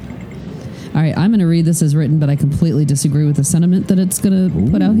 All right, I'm going to read this as written, but I completely disagree with the sentiment that it's going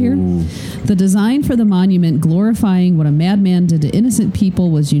to put out here. The design for the monument glorifying what a madman did to innocent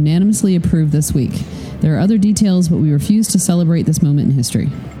people was unanimously approved this week. There are other details, but we refuse to celebrate this moment in history.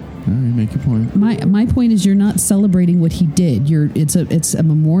 All right, make your point. My point is, you're not celebrating what he did. It's a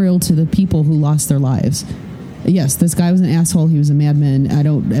memorial to the people who lost their lives. Yes, this guy was an asshole. He was a madman. I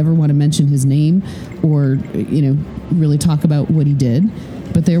don't ever want to mention his name or really talk about what he did.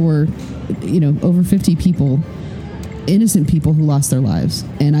 But there were, over 50 people, innocent people who lost their lives,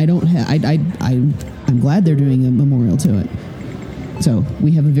 and I'm glad they're doing a memorial to it. So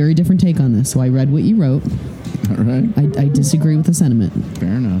we have a very different take on this. So I read what you wrote. All right. I disagree with the sentiment.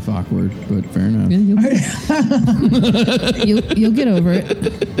 Fair enough. Awkward, but fair enough. Yeah, you'll get over it.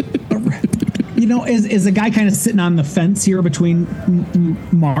 As a guy kind of sitting on the fence here between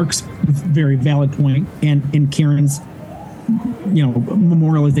Mark's very valid point and Karen's,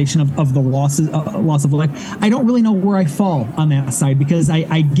 memorialization of the loss of life, I don't really know where I fall on that side, because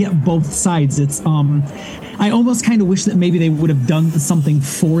I get both sides. It's I almost kind of wish that maybe they would have done something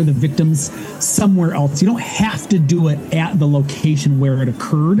for the victims somewhere else. You don't have to do it at the location where it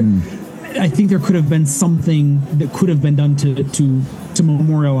occurred. I think there could have been something that could have been done to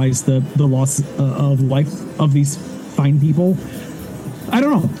memorialize the loss of life of these fine people. I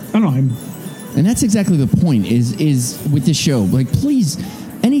don't know. And that's exactly the point is with this show. Like, please,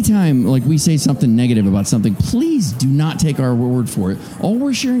 anytime we say something negative about something, please do not take our word for it. All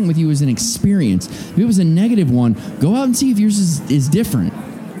we're sharing with you is an experience. If it was a negative one, go out and see if yours is different.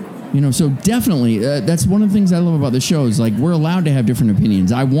 So definitely, that's one of the things I love about the show is we're allowed to have different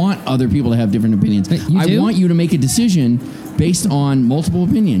opinions. I want other people to have different opinions. I want you to make a decision based on multiple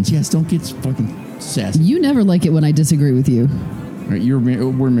opinions. Yes, don't get fucking sassy. You never like it when I disagree with you. Right,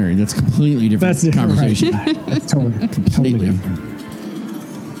 we're married. That's a completely different conversation. Right. Totally different.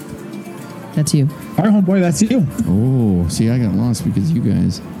 That's you. All right, homeboy, that's you. Oh, see, I got lost because you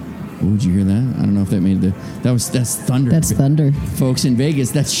guys. Oh, did you hear that? I don't know if that made that's thunder. That's thunder. Folks in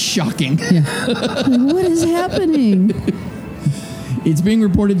Vegas, that's shocking. Yeah. What is happening? It's being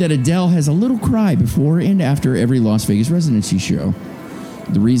reported that Adele has a little cry before and after every Las Vegas residency show.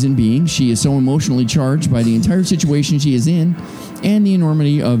 The reason being, she is so emotionally charged by the entire situation she is in and the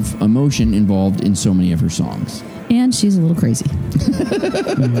enormity of emotion involved in so many of her songs. And she's a little crazy.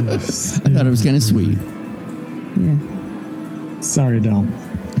 Yes. I thought it was kind of sweet. Yeah. Sorry, Adele.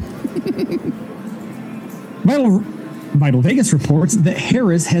 Vital Vegas reports that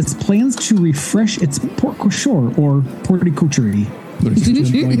Harris has plans to refresh its porte cochere or porticocherie.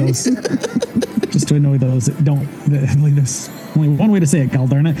 Just to annoy those that don't. There's only one way to say it, God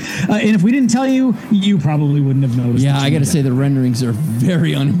darn it. And if we didn't tell you, you probably wouldn't have noticed. Yeah, I got to say the renderings are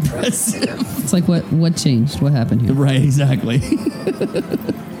very unimpressive. It's like what changed? What happened here? Right, exactly.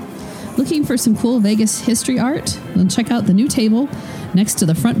 Looking for some cool Vegas history art? Then check out the new table next to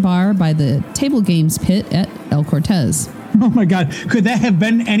the front bar by the table games pit at El Cortez. Oh my God. Could that have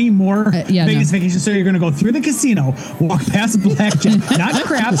been any more Vegas vacation? So you're going to go through the casino, walk past blackjack, not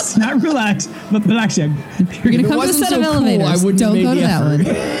craps, not roulette, but blackjack. You're going to come to a set of elevators. Don't go to that one.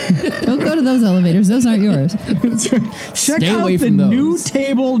 Don't go to those elevators. Those aren't yours. Check out the new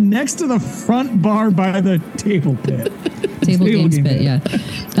table next to the front bar by the table pit. Table games pit, yeah.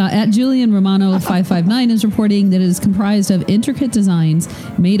 At Julian Romano 559 is reporting that it is comprised of intricate designs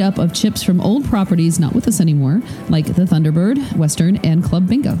made up of chips from old properties not with us anymore, like the Thunderbird, Western, and Club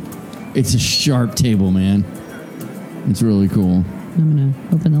Bingo. It's a sharp table, man. It's really cool. I'm going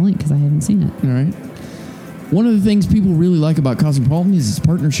to open the link because I haven't seen it. All right. One of the things people really like about Cosmopolitan is its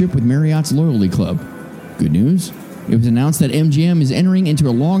partnership with Marriott's Loyalty Club. Good news. It was announced that MGM is entering into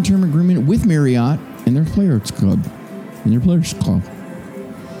a long-term agreement with Marriott and their Players Club.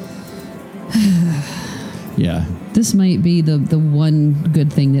 Yeah. This might be the one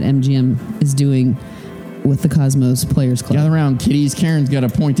good thing that MGM is doing with the Cosmos Players Club. Gather around, kiddies. Karen's got a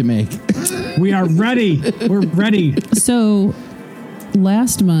point to make. We are ready. We're ready. So,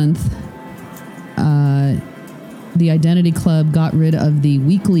 last month, the Identity Club got rid of the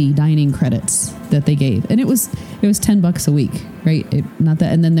weekly dining credits that they gave, and it was $10 a week, right? Not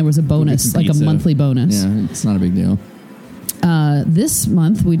that, and then there was a bonus, like a monthly bonus. Yeah, it's not a big deal. This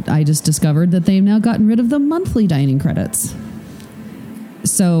month, I just discovered that they've now gotten rid of the monthly dining credits.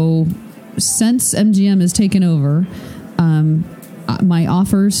 So since MGM has taken over, my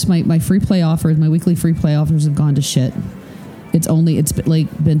offers, my free play offers, my weekly free play offers have gone to shit. It's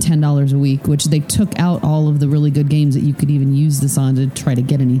been $10 a week, which they took out all of the really good games that you could even use this on to try to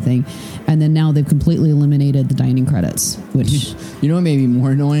get anything. And then now they've completely eliminated the dining credits, which... You know what may be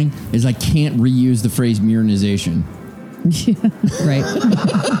more annoying is I can't reuse the phrase Mirronization. Yeah, right.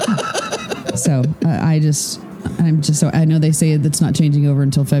 So I know they say it's not changing over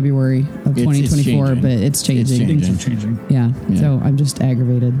until February of 2024, but it's changing. Things are changing. Yeah. So I'm just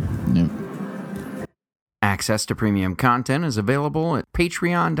aggravated. Yep. Access to premium content is available at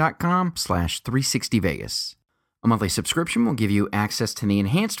patreon.com/360vegas. A monthly subscription will give you access to the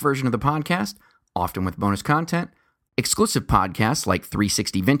enhanced version of the podcast, often with bonus content, exclusive podcasts like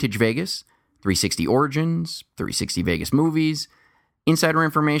 360 Vintage Vegas, 360 Origins, 360 Vegas Movies, insider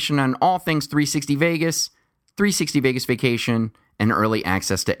information on all things 360 Vegas, 360 Vegas Vacation, and early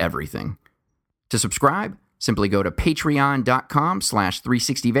access to everything. To subscribe, simply go to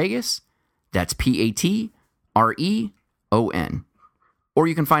patreon.com/360vegas. That's PATREON. Or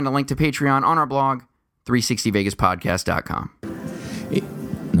you can find a link to Patreon on our blog, 360vegaspodcast.com.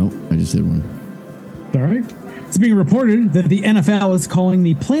 Nope, I just did one. All right. It's being reported that the NFL is calling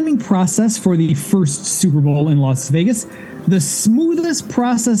the planning process for the first Super Bowl in Las Vegas the smoothest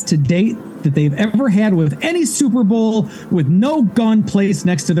process to date that they've ever had with any Super Bowl, with no gun placed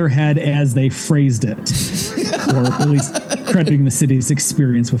next to their head, as they phrased it. Or at least crediting the city's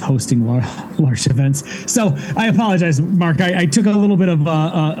experience with hosting large events. So I apologize, Mark. I took a little bit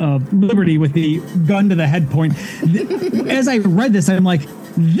of liberty with the gun to the head point. As I read this, I'm like,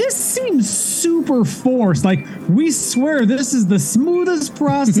 this seems super forced. Like, we swear this is the smoothest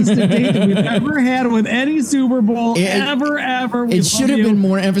process to date that we've ever had with any Super Bowl ever. It should have been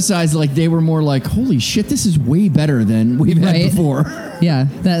more emphasized. Like, they were more like, holy shit, this is way better than we've had before. Yeah,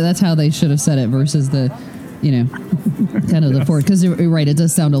 that's how they should have said it versus the, kind of the force. Because you're right, it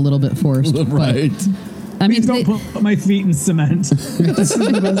does sound a little bit forced. Right. But, I mean, don't put my feet in cement.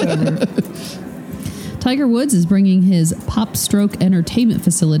 Tiger Woods is bringing his Pop Stroke Entertainment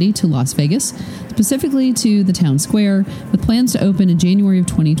facility to Las Vegas, specifically to the town square, with plans to open in January of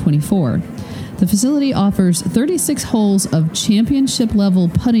 2024. The facility offers 36 holes of championship-level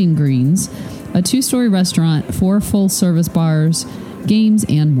putting greens, a 2-story restaurant, 4 full-service bars, games,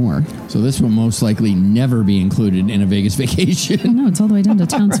 and more. So this will most likely never be included in a Vegas vacation. Oh, no, it's all the way down to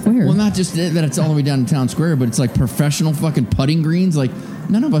town square. Well, not just that it's all the way down to town square, but it's like professional fucking putting greens. Like,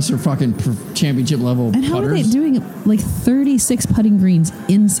 none of us are fucking championship level and how putters. Are they doing like 36 putting greens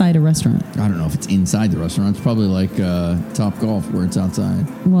inside a restaurant? I don't know if it's inside the restaurant. It's probably like Top Golf where it's outside.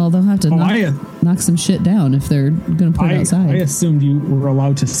 Well, they'll have to knock some shit down if they're going to put it outside. I assumed you were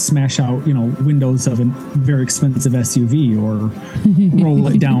allowed to smash out, windows of a very expensive SUV or roll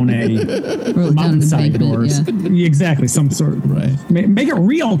it down a mountainside or exactly some sort of Make it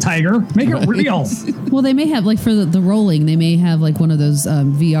real, Tiger. Make it real. Well, they may have like for the rolling, they may have like one of those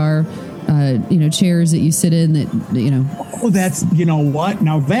VR, chairs that you sit in that. Oh, that's what?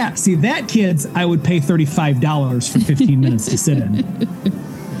 Now that kids, I would pay $35 for 15 minutes to sit in.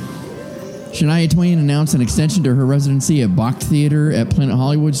 Shania Twain announced an extension to her residency at Bach Theater at Planet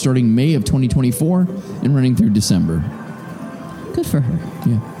Hollywood starting May of 2024 and running through December. Good for her.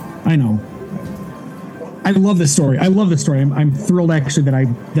 Yeah, I know. I love this story. I'm thrilled actually that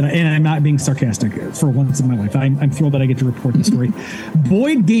and I'm not being sarcastic for once in my life. I'm thrilled that I get to report this story.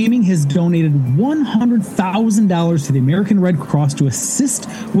 Boyd Gaming has donated $100,000 to the American Red Cross to assist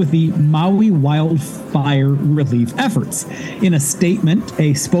with the Maui wildfire relief efforts. In a statement,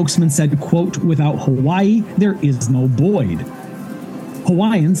 a spokesman said, quote, "Without Hawaii, there is no Boyd."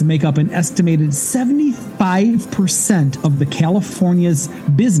 Hawaiians make up an estimated 75% of the California's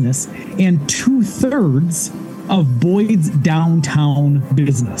business and 2/3 of Boyd's downtown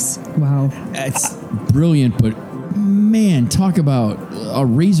business. Wow. That's brilliant, but man, talk about a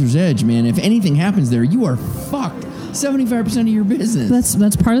razor's edge, man. If anything happens there, you are fucked. 75% of your business.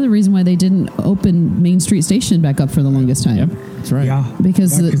 That's part of the reason why they didn't open Main Street Station back up for the longest time. Yep, that's right. Yeah,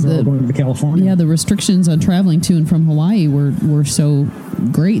 because they're going to California. Yeah, the restrictions on traveling to and from Hawaii were so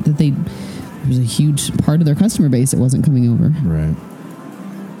great that there was a huge part of their customer base that wasn't coming over. Right.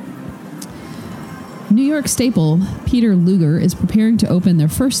 New York staple Peter Luger is preparing to open their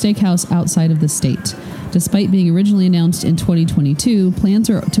first steakhouse outside of the state. Despite being originally announced in 2022, plans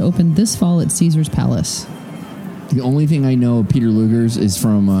are to open this fall at Caesar's Palace. The only thing I know of Peter Luger's is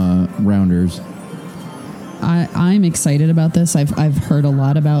from Rounders. I'm excited about this. I've heard a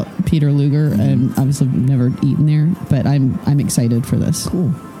lot about Peter Luger, and obviously never eaten there, but I'm excited for this.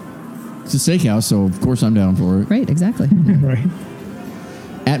 Cool. It's a steakhouse, so of course I'm down for it. Right, exactly. Right.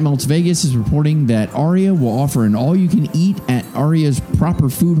 At Melts Vegas is reporting that Aria will offer an all-you-can-eat at Aria's proper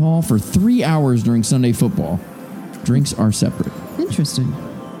food hall for 3 hours during Sunday football. Drinks are separate. Interesting.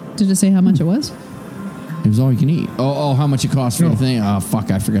 Did it say how much it was? It was all you can eat. Oh, how much it costs for the thing? Oh,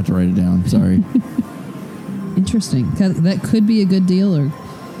 fuck, I forgot to write it down. Sorry. Interesting. That could be a good deal or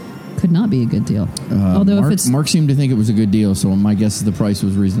could not be a good deal. Although Mark seemed to think it was a good deal, so my guess is the price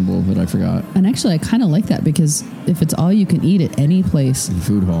was reasonable, but I forgot. And actually, I kind of like that because if it's all you can eat at any place, the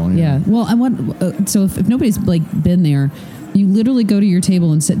food hall. Yeah. Well, I want. So if nobody's like been there, you literally go to your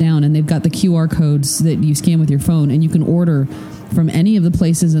table and sit down, and they've got the QR codes that you scan with your phone, and you can order from any of the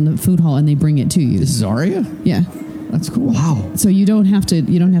places in the food hall, and they bring it to you. This is Aria? Yeah. That's cool. Wow. So you don't have to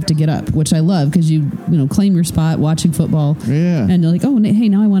get up, which I love because you claim your spot watching football. Yeah. And you're like, oh, hey,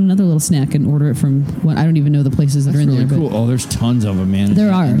 now I want another little snack and order it from what I don't even know the places that are in really there. Cool. Oh, there's tons of them, man.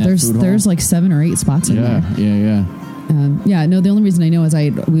 There are. There's like 7 or 8 spots in there. Yeah. No, the only reason I know is I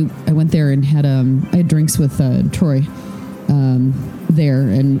went there and had I had drinks with Troy there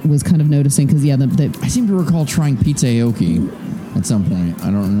and was kind of noticing because I seem to recall trying pizza aoki at some point.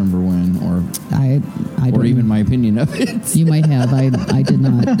 I don't remember when, or or even my opinion of it. You might have. I did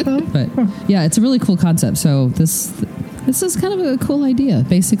not. But yeah, it's a really cool concept. So this is kind of a cool idea.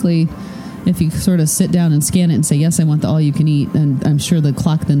 Basically, if you sort of sit down and scan it and say, yes, I want the all you can eat, and I'm sure the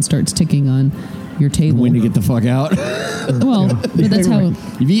clock then starts ticking on your table. When to get the fuck out. Well, but that's how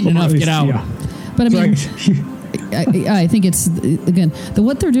you've eaten enough. Get out. Yeah. But I mean. I think it's, again,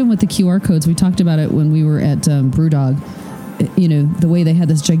 what they're doing with the QR codes, we talked about it when we were at Brewdog, the way they had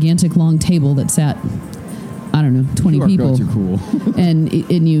this gigantic long table that sat, I don't know, 20 QR people. Codes are cool. and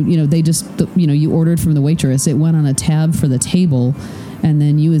they just, you ordered from the waitress. It went on a tab for the table, and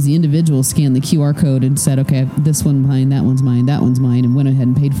then you as the individual scanned the QR code and said, okay, this one's mine, that one's mine, and went ahead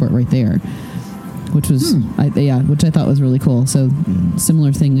and paid for it right there. Which was, which I thought was really cool. So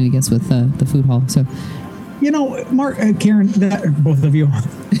similar thing, I guess, with the food hall. So. Mark, Karen, both of you,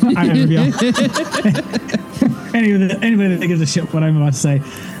 anybody that gives a shit what I'm about to say,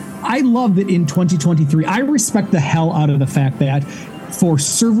 I love that in 2023, I respect the hell out of the fact that for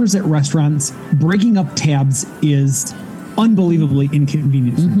servers at restaurants, breaking up tabs is unbelievably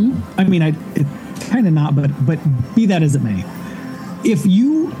inconvenient. Mm-hmm. I mean, it's kind of not, but be that as it may. If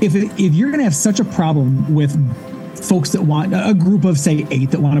you're going to have such a problem with folks that want a group of, say,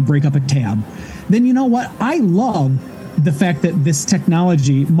 8 that want to break up a tab, then you know what? I love the fact that this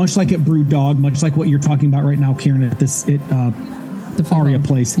technology, much like at Brewdog, much like what you're talking about right now, Karen, at the Aria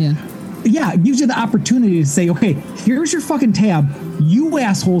place. Yeah, it gives you the opportunity to say, okay, here's your fucking tab. You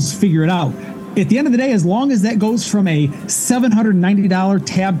assholes figure it out. At the end of the day, as long as that goes from a $790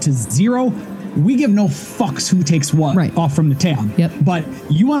 tab to 0, we give no fucks who takes what off from the tab. Yep. But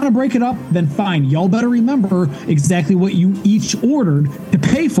you want to break it up, then fine. Y'all better remember exactly what you each ordered to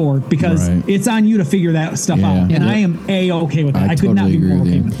pay for, because it's on you to figure that stuff out. And I am A-okay with that. I could not be more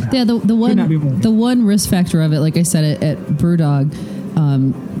okay with that. Yeah, the one risk factor of it, like I said at Brewdog,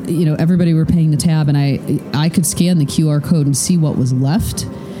 everybody were paying the tab, and I could scan the QR code and see what was left.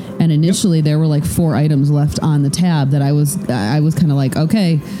 And initially there were like 4 items left on the tab that I was kind of like,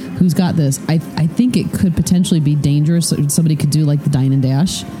 okay, who's got this? I think it could potentially be dangerous. Somebody could do like the dine and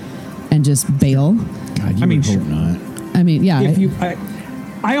dash and just bail. God, you would hope not. I mean, yeah.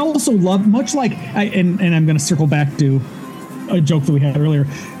 I also love, much like, and I'm going to circle back to a joke that we had earlier.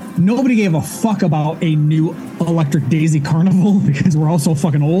 Nobody gave a fuck about a new Electric Daisy Carnival because we're all so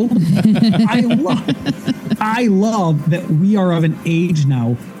fucking old. I love that we are of an age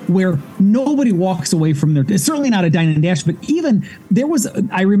now where nobody walks away from their, it's certainly not a dine and dash, but even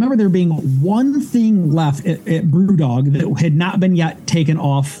I remember there being one thing left at Brewdog that had not been yet taken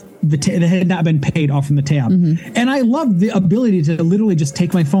off that had not been paid off from the tab. Mm-hmm. And I loved the ability to literally just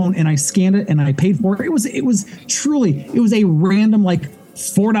take my phone and I scanned it and I paid for it. It was truly a random, like,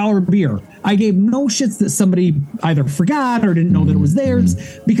 $4 beer. I gave no shits that somebody either forgot or didn't know that it was theirs,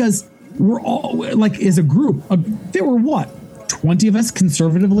 because we're all, like, as a group, there were 20 of us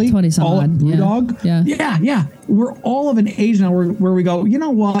conservatively, 20 all at Brewdog. Yeah. We're all of an age now where we go, you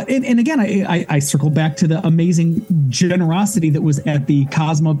know what? And again, I circle back to the amazing generosity that was at the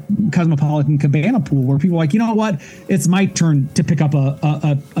Cosmopolitan Cabana pool, where people were like, you know what? It's my turn to pick up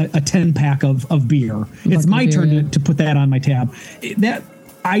a 10-pack of beer. It's my turn to put that on my tab.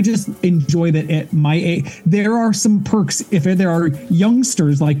 I just enjoy that at my age. There are some perks if there are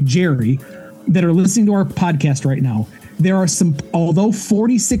youngsters like Jerry that are listening to our podcast right now, there are some, although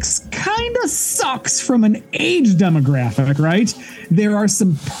 46 kind of sucks from an age demographic, right? There are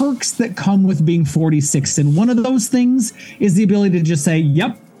some perks that come with being 46. And one of those things is the ability to just say,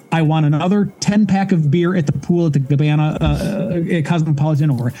 yep, I want another 10-pack of beer at the pool at the Cabana at Cosmopolitan,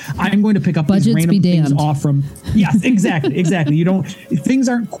 or I'm going to pick up these random things off from. Yes, exactly. Things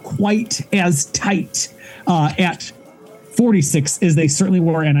aren't quite as tight at 46 as they certainly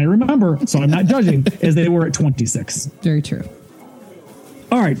were, and I remember, so I'm not judging, as they were at 26. Very true.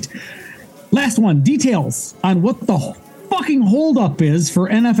 All right. Last one. Details on what the fucking holdup is for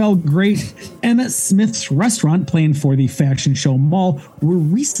NFL great Emmett Smith's restaurant planned for the Faction Show Mall were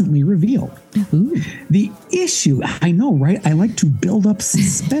recently revealed. Ooh. The issue, I know, right? I like to build up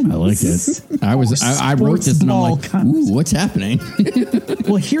suspense. I like it. I wrote this and I'm like, ooh, what's happening?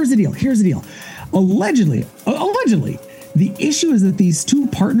 Well, here's the deal. Allegedly, the issue is that these two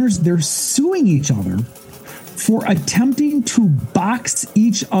partners, they're suing each other for attempting to box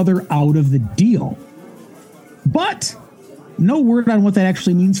each other out of the deal. But no word on what that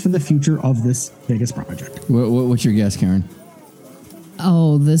actually means for the future of this Vegas project. What's your guess, Karen?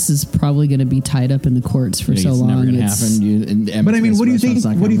 Oh, this is probably going to be tied up in the courts for so long. It's never going to happen. But I mean, what do you think?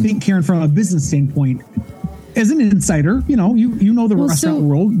 What do you think, Karen, from a business standpoint? As an insider, you know the restaurant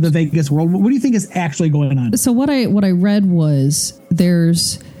world, the Vegas world. What do you think is actually going on? So what I read was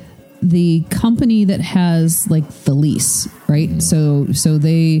there's the company that has like the lease, right? So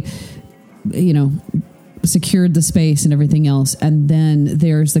they, secured the space and everything else, and then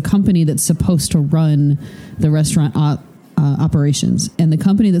there's the company that's supposed to run the restaurant operations, and the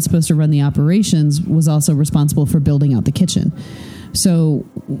company that's supposed to run the operations was also responsible for building out the kitchen. So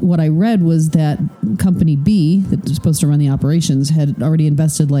what I read was that company B that was supposed to run the operations had already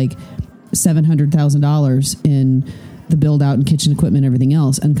invested like $700,000 in the build out and kitchen equipment and everything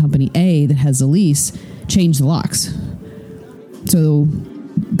else. And company A that has the lease changed the locks. So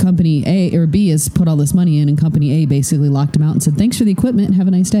company A or B has put all this money in, and company A basically locked them out and said, thanks for the equipment and have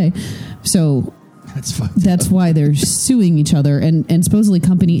a nice day. So that's why they're suing each other. And supposedly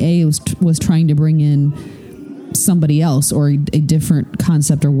company A was trying to bring in somebody else or a different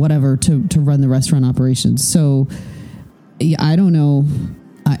concept or whatever to run the restaurant operations. So I don't know.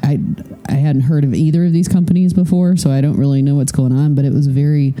 I hadn't heard of either of these companies before, so I don't really know what's going on, but it was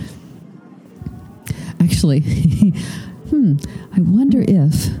very actually I wonder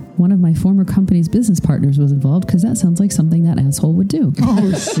if one of my former company's business partners was involved, because that sounds like something that asshole would do.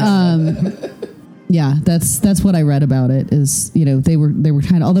 Oh shit. Yeah, that's what I read about it. Is they were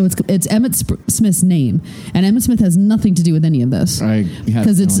kind of, although it's Emmett Smith's name, and Emmett Smith has nothing to do with any of this,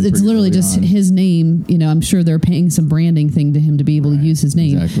 because it's literally just his name. I'm sure they're paying some branding thing to him to be able to use his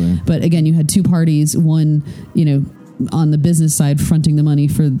name. Exactly. But again, you had two parties, one on the business side fronting the money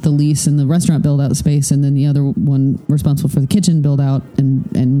for the lease and the restaurant build out space, and then the other one responsible for the kitchen build out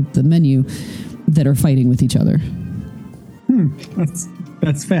and the menu, that are fighting with each other.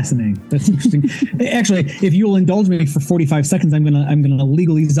 That's fascinating. That's interesting. Actually, if you'll indulge me for 45 seconds, I'm gonna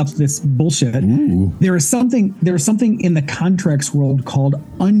legalize up this bullshit. Ooh. There is something in the contracts world called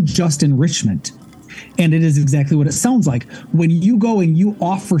unjust enrichment, and it is exactly what it sounds like. When you go and you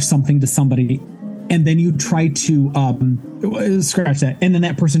offer something to somebody, and then you try to scratch that, and then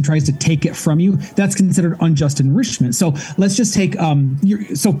that person tries to take it from you, that's considered unjust enrichment. So let's just take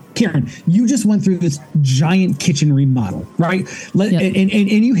so Karen, you just went through this giant kitchen remodel, right? Yep.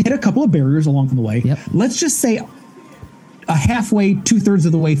 And you hit a couple of barriers along the way. Yep. Let's just say a halfway, 2/3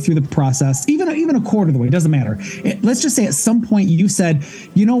 of the way through the process, even a quarter of the way, doesn't matter. Let's just say at some point you said,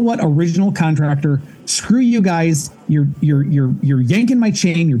 you know what, original contractor, screw you guys. You're yanking my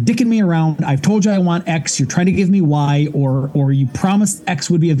chain. You're dicking me around. I've told you I want X. You're trying to give me Y, or you promised X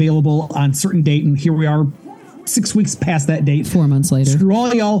would be available on certain date, and here we are 6 weeks past that date. 4 months later. Screw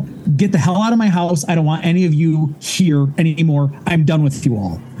all y'all. Get the hell out of my house. I don't want any of you here anymore. I'm done with you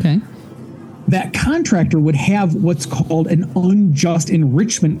all. Okay. That contractor would have what's called an unjust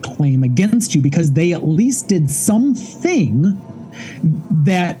enrichment claim against you, because they at least did something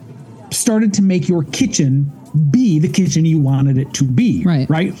that started to make your kitchen be the kitchen you wanted it to be.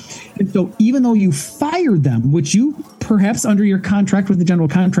 Right. And so even though you fired them, which you perhaps under your contract with the general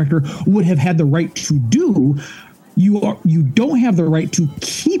contractor would have had the right to do, you don't have the right to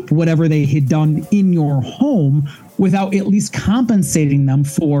keep whatever they had done in your home without at least compensating them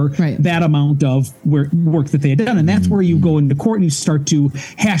for that amount of work that they had done. And that's where you go into court and you start to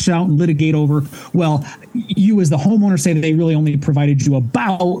hash it out and litigate over, well, you as the homeowner say that they really only provided you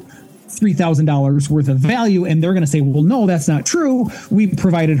about $3,000 worth of value, and they're going to say, well, no, that's not true. We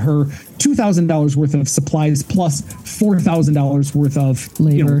provided her $2,000 worth of supplies plus $4,000 worth of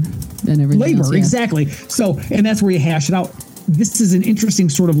labor and everything. Labor, else, yeah. exactly. So, and that's where you hash it out. This is an interesting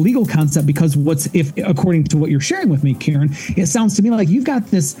sort of legal concept because if according to what you're sharing with me, Karen, it sounds to me like you've got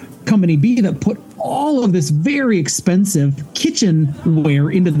this company B that put all of this very expensive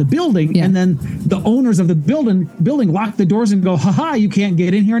kitchenware into the building, and then the owners of the building lock the doors and go, haha, you can't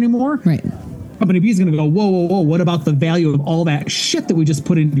get in here anymore. Right. Company B is going to go, whoa, what about the value of all that shit that we just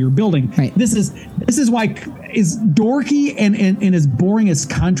put into your building? Right. This is why, as dorky and as boring as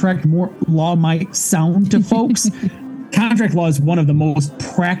contract law might sound to folks, contract law is one of the most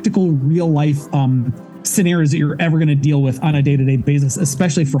practical real life scenarios that you're ever going to deal with on a day-to-day basis,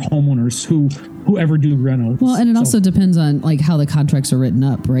 especially for homeowners who ever do rentals. Well, and it also depends on like how the contracts are written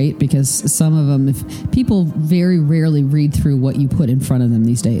up, right? Because some of them, if people very rarely read through what you put in front of them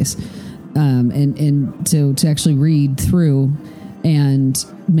these days. And to actually read through and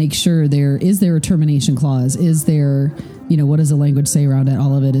make sure is there a termination clause? Is there, what does the language say around it?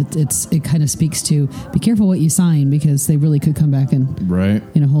 All of it. It kind of speaks to be careful what you sign because they really could come back and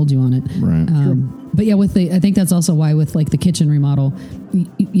hold you on it. Right. But yeah, I think that's also why with like the kitchen remodel,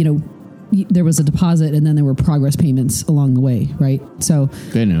 there was a deposit and then there were progress payments along the way, right? So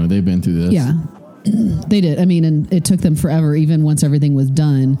they know they've been through this. Yeah, they did. I mean, and it took them forever, even once everything was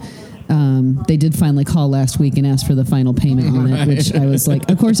done. They did finally call last week and ask for the final payment on it, which I was like,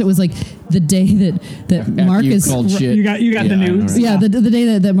 of course, it was like the day that Mark is called shit. You got the news. Yeah, the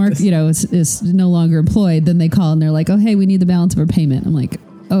day that Mark is no longer employed, then they call and they're like, oh hey, we need the balance of our payment. I'm like,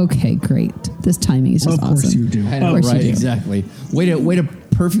 okay, great. This timing is just awesome. Of course you do. I know, right? Exactly. Way to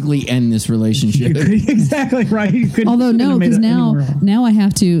perfectly end this relationship. Exactly right. Although no, because now I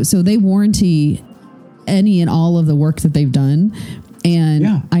have to. So they warranty any and all of the work that they've done.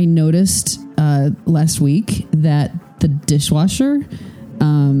 And I noticed last week that the dishwasher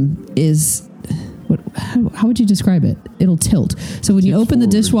is how would you describe it? It'll tilt. So when you open the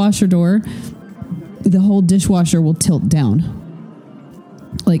dishwasher door, the whole dishwasher will tilt down.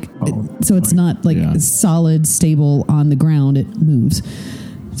 So it's not like solid, stable on the ground. It moves.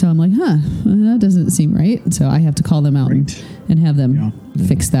 So I'm like, that doesn't seem right. So I have to call them out and have them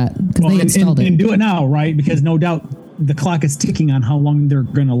fix that because they installed it. And do it now, right? Because no doubt the clock is ticking on how long they're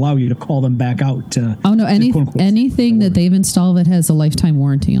going to allow you to call them back out to. Oh no! Anything that they've installed that has a lifetime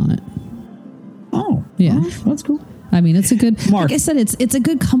warranty on it. Oh yeah, that's cool. I mean, it's a good. Mark. Like I said, it's a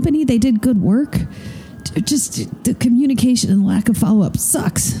good company. They did good work. Just the communication and lack of follow up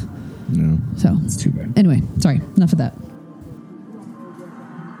sucks. No, so it's too bad. Anyway, sorry. Enough of that.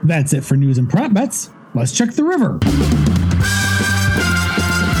 That's it for news and prop bets. Let's check the river.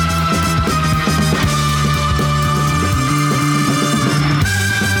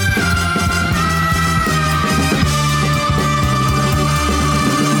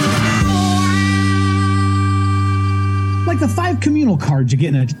 Like the 5 communal cards you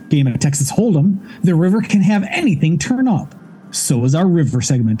get in a game of Texas Hold'em, the river can have anything turn up. So is our river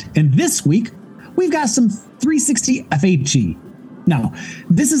segment. And this week, we've got some 360 FHE. Now,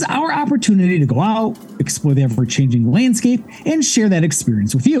 this is our opportunity to go out, explore the ever-changing landscape, and share that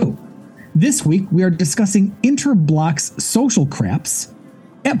experience with you. This week, we are discussing Interblock's social craps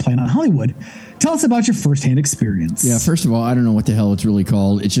at Planet Hollywood. Tell us about your firsthand experience. Yeah, first of all, I don't know what the hell it's really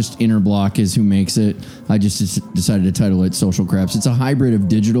called. It's just Interblock is who makes it. I just decided to title it Social Craps. It's a hybrid of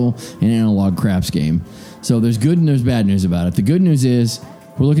digital and analog craps game. So there's good and there's bad news about it. The good news is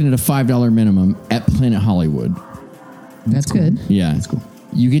we're looking at a $5 minimum at Planet Hollywood. That's cool. good. Yeah. That's cool.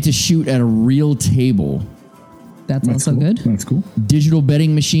 You get to shoot at a real table. That's also cool. good. That's cool. Digital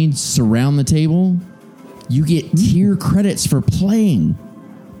betting machines surround the table. You get tier credits for playing.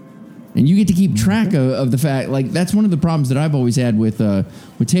 And you get to keep track of the fact, like, that's one of the problems that I've always had with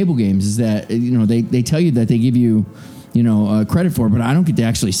table games is that, they tell you that they give you, credit for it, but I don't get to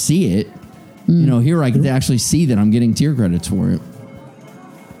actually see it. Here I get to actually see that I'm getting tier credits for it.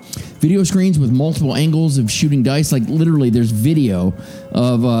 Video screens with multiple angles of shooting dice. Like, literally, there's video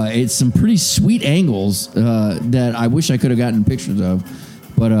of it's some pretty sweet angles that I wish I could have gotten pictures of,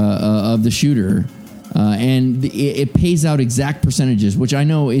 but of the shooter. And it pays out exact percentages, which I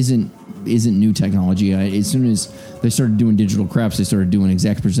know isn't new technology. As soon as they started doing digital craps, they started doing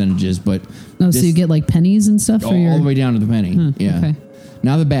exact percentages. But so you get like pennies and stuff for all the way down to the penny. Yeah. Okay.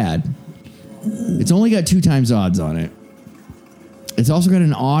 Now the bad. It's only got 2 times odds on it. It's also got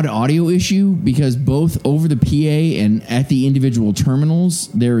an odd audio issue because both over the PA and at the individual terminals,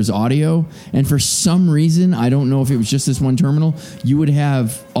 there is audio. And for some reason, I don't know if it was just this one terminal, you would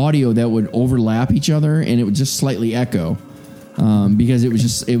have audio that would overlap each other and it would just slightly echo. because it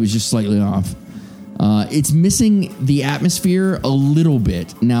was just slightly off. It's missing the atmosphere a little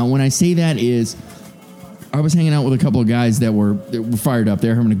bit. Now, when I say that is, I was hanging out with a couple of guys that were fired up.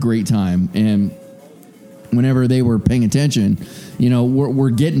 They're having a great time, and whenever they were paying attention, we're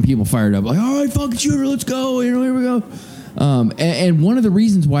getting people fired up. Like, all right, fucking shooter, let's go. Here we go. And one of the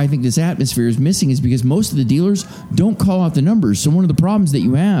reasons why I think this atmosphere is missing is because most of the dealers don't call out the numbers. So one of the problems that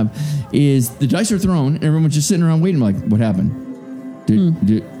you have is the dice are thrown, and everyone's just sitting around waiting. Like, what happened?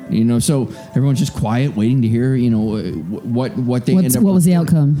 So everyone's just quiet, waiting to hear, what they end up. What was the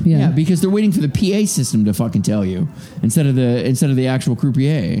outcome? Yeah, because they're waiting for the PA system to fucking tell you instead of the actual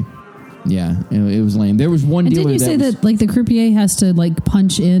croupier. Yeah, it was lame. There was one dealer. Didn't you say that like the croupier has to like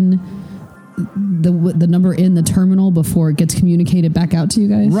punch in the number in the terminal before it gets communicated back out to you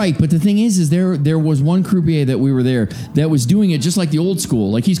guys? Right, but the thing is there was one croupier that we were there that was doing it just like the old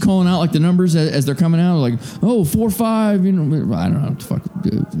school. Like he's calling out like the numbers as they're coming out, like 4-5. I don't know, fuck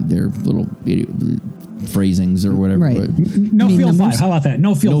their little phrasings or whatever. Right. But No field numbers? 5. How about that?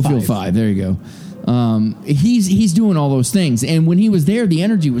 No field 5. There you go. He's doing all those things, and when he was there, the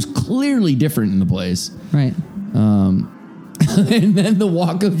energy was clearly different in the place. Right. And then the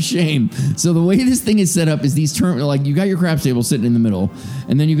walk of shame. So the way this thing is set up is these like you got your craps table sitting in the middle,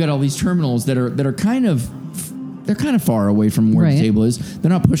 and then you got all these terminals that are kind of far away from where the table is.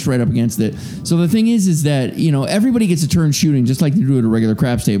 They're not pushed right up against it. So the thing is that everybody gets a turn shooting just like they do at a regular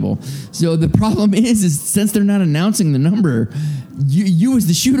craps table. So the problem is since they're not announcing the number, you as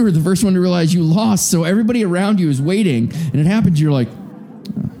the shooter are the first one to realize you lost. So everybody around you is waiting, and it happens. You're like,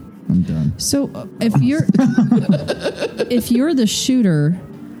 I'm done. So if you're the shooter,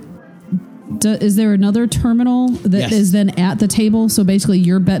 is there another terminal that is then at the table? So basically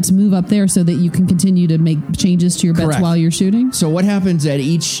your bets move up there so that you can continue to make changes to your bets while you're shooting? So what happens at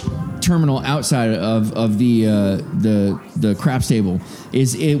each terminal outside of the craps table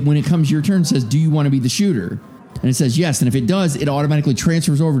is when it comes your turn, it says, do you want to be the shooter? And it says yes, and if it does, it automatically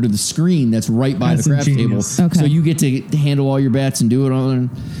transfers over to the screen that's right by the craps table. Okay. So you get to handle all your bets and do it all.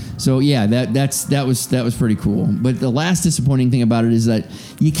 So yeah, that was pretty cool. But the last disappointing thing about it is that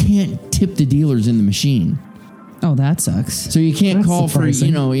you can't tip the dealers in the machine. Oh, that sucks. So you can't call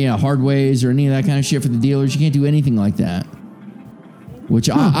surprising. For hard ways or any of that kind of shit for the dealers. You can't do anything like that, which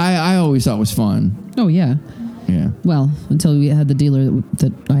I always thought was fun. Oh yeah. Yeah. Well, until we had the dealer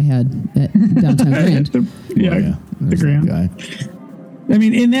that I had at Downtown Grand. The Grand guy. I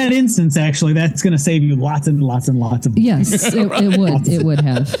mean, in that instance, actually, that's going to save you lots and lots and lots of. Yes, it would. It would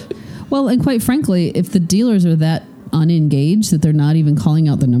have. Well, and quite frankly, if the dealers are that unengaged that they're not even calling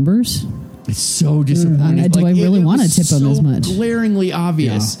out the numbers, it's so disappointing. Do I really want to tip them as much? Glaringly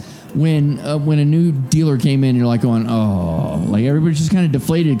obvious. When a new dealer came in, you're like going, oh, like everybody's just kind of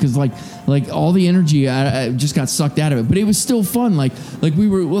deflated because like all the energy I just got sucked out of it. But it was still fun. Like we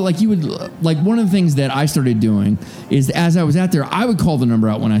were like you would like one of the things that I started doing is as I was out there, I would call the number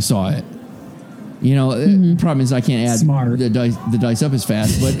out when I saw it. The problem is I can't add the dice up as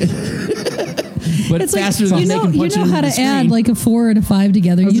fast, but it's faster like, than they can punch you know how to add like a 4 and a 5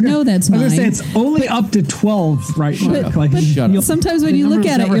 together. That's 9. I was going to say it's only up to 12 right now. Sometimes when you look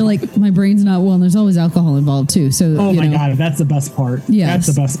at it, you're like, my brain's not well, and there's always alcohol involved too. So my God, that's the best part. Yeah, that's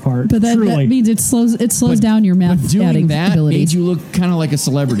the best part. But that means it slows down your math doing adding that ability. Made you look kind of like a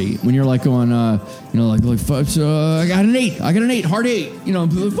celebrity when you're like going, I got an 8, hard 8,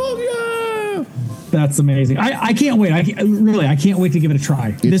 fuck yeah. That's amazing. I can't wait. I can't wait to give it a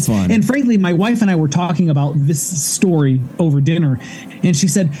try. It's fun. And frankly, my wife and I were talking about this story over dinner, and she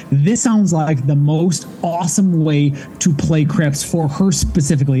said, this sounds like the most awesome way to play craps for her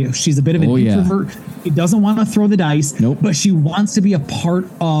specifically. She's a bit of an introvert. She doesn't want to throw the dice, but she wants to be a part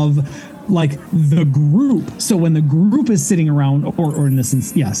of like the group. So when the group is sitting around, or in this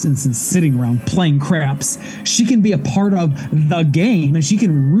instance, sitting around playing craps, she can be a part of the game and she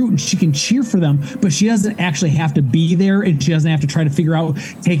can root and she can cheer for them, but she doesn't actually have to be there, and she doesn't have to try to figure out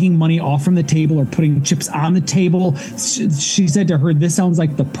taking money off from the table or putting chips on the table. She said to her, this sounds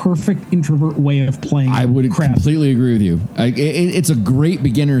like the perfect introvert way of playing I would craps. Completely agree with you. It's a great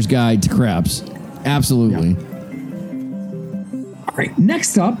beginner's guide to craps. Absolutely. Yeah. All right,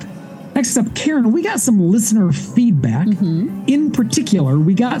 Next up, Karen, we got some listener feedback. Mm-hmm. In particular,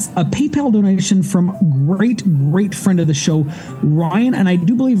 we got a PayPal donation from great friend of the show, Ryan. And I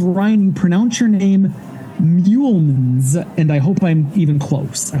do believe, Ryan, you pronounce your name Mulemans, and I hope I'm even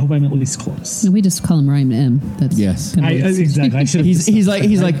close. I hope I'm at least close. No, we just call him Ryan M. That's exactly. I should. He's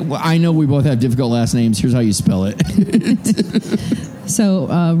like, well, I know we both have difficult last names. Here's how you spell it. So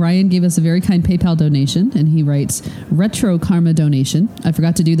Ryan gave us a very kind PayPal donation, and he writes, Retro Karma donation. I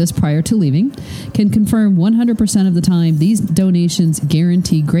forgot to do this prior to leaving. Can confirm 100% of the time these donations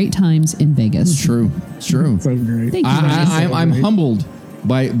guarantee great times in Vegas. It's true. It's true. So great. Thank you, Ryan. I'm humbled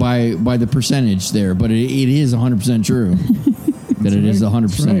by the percentage there, but it is 100% true that it is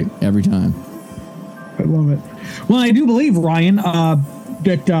 100% every time. I love it. Well, I do believe, Ryan,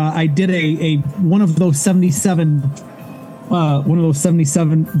 that I did a one of those 77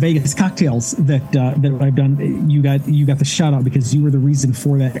 Vegas cocktails that I've done. You got the shout out because you were the reason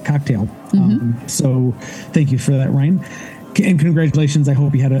for that cocktail. So thank you for that, Ryan. And congratulations. I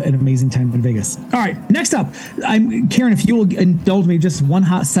hope you had an amazing time in Vegas. All right. Next up, Karen, if you will indulge me just one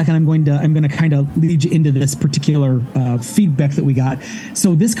hot second, I'm going to kind of lead you into this particular feedback that we got.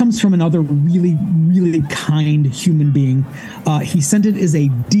 So this comes from another really, really kind human being. He sent it as a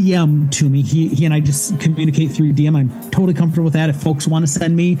DM to me. He and I just communicate through DM. I'm totally comfortable with that. If folks want to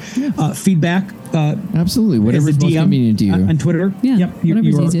send me feedback, absolutely, whatever's most convenient to you on Twitter. Yeah, yep,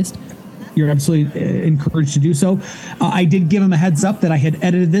 whatever's easiest. You're absolutely encouraged to do so. I did give him a heads up that I had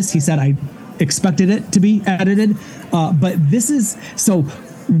edited this. He said I expected it to be edited. But this is... So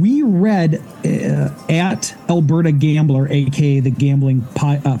we read at Alberta Gambler, a.k.a. the gambling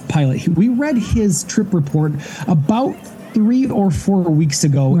pilot. We read his trip report about 3 or 4 weeks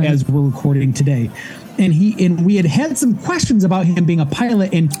ago as we're recording today. And we had some questions about him being a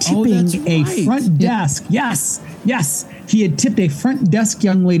pilot and tipping a front desk. Yes. He had tipped a front desk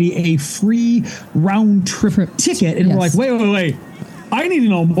young lady a free round trip ticket. And we're like, wait. I need to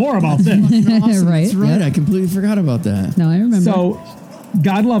know more about this. Awesome. Right. That's right. Yep. I completely forgot about that. No, I remember. So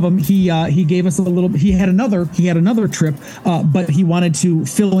God love him. He gave us a little. He had another trip, but he wanted to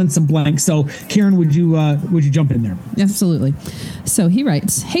fill in some blanks. So Karen, would you jump in there? Absolutely. So he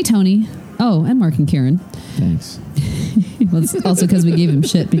writes, "Hey Tony." Oh, and Mark and Karen. Thanks. Well, it's also because we gave him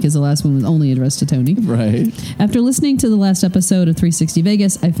shit because the last one was only addressed to Tony. Right. After listening to the last episode of 360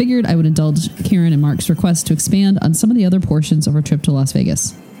 Vegas, I figured I would indulge Karen and Mark's request to expand on some of the other portions of our trip to Las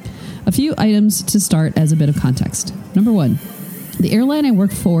Vegas. A few items to start as a bit of context. Number 1. The airline I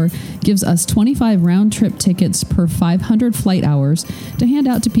work for gives us 25 round-trip tickets per 500 flight hours to hand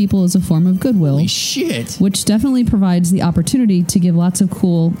out to people as a form of goodwill. Holy shit. Which definitely provides the opportunity to give lots of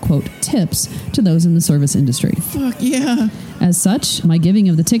cool, quote, tips to those in the service industry. Fuck yeah. As such, my giving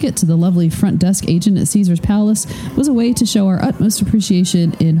of the ticket to the lovely front desk agent at Caesar's Palace was a way to show our utmost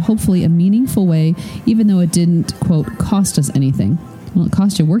appreciation in hopefully a meaningful way, even though it didn't, quote, cost us anything. Well, it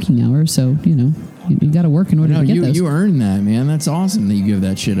cost you working hours, so, you got to work in order to get those. You earned that, man. That's awesome that you give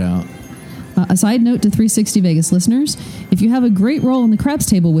that shit out. A side note to 360 Vegas listeners, if you have a great roll on the craps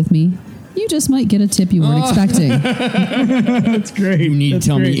table with me, you just might get a tip you weren't expecting. That's great. You need to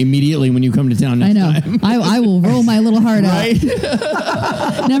tell me immediately when you come to town next time. I will roll my little heart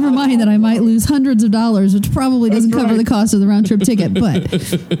out. Never mind that I might lose hundreds of dollars, which probably doesn't cover the cost of the round-trip ticket, but...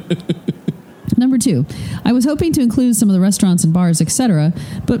 Number 2, I was hoping to include some of the restaurants and bars, etc.,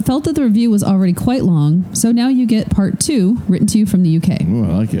 but felt that the review was already quite long, so now you get part 2 written to you from the UK. Oh, I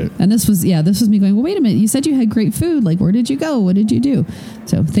like it. And this was me going, well, wait a minute, you said you had great food. Like, where did you go? What did you do?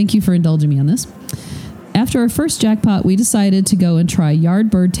 So thank you for indulging me on this. After our first jackpot, we decided to go and try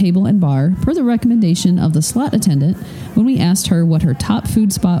Yardbird Table and Bar per the recommendation of the slot attendant when we asked her what her top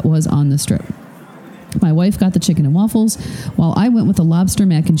food spot was on the strip. My wife got the chicken and waffles, while I went with the lobster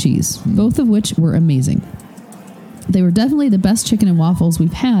mac and cheese, both of which were amazing. They were definitely the best chicken and waffles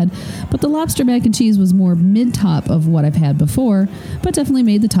we've had, but the lobster mac and cheese was more mid-top of what I've had before, but definitely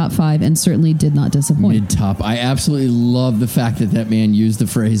made the top 5 and certainly did not disappoint. Mid-top. I absolutely love the fact that man used the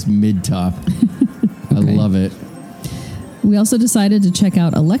phrase mid-top. I love it. We also decided to check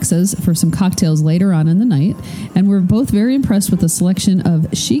out Alexa's for some cocktails later on in the night, and we're both very impressed with the selection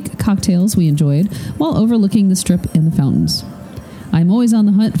of chic cocktails we enjoyed while overlooking the strip and the fountains. I'm always on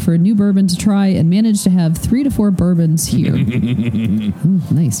the hunt for a new bourbon to try and managed to have 3 to 4 bourbons here. Ooh,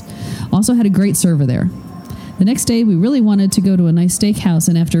 nice. Also had a great server there. The next day, we really wanted to go to a nice steakhouse,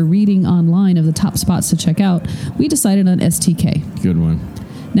 and after reading online of the top spots to check out, we decided on STK. Good one.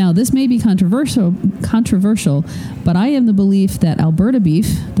 Now, this may be controversial, but I am the belief that Alberta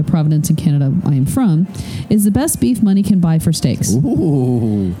beef, the province in Canada I am from, is the best beef money can buy for steaks.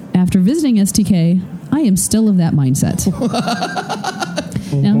 Ooh. After visiting STK, I am still of that mindset.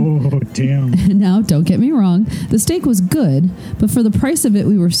 Now, don't get me wrong, the steak was good, but for the price of it,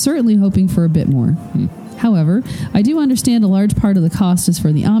 we were certainly hoping for a bit more. However, I do understand a large part of the cost is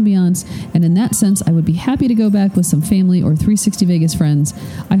for the ambiance, and in that sense, I would be happy to go back with some family or 360 Vegas friends.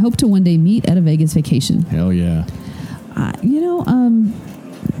 I hope to one day meet at a Vegas vacation. Hell yeah.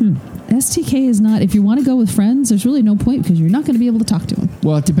 STK is not. If you want to go with friends, there's really no point because you're not going to be able to talk to them.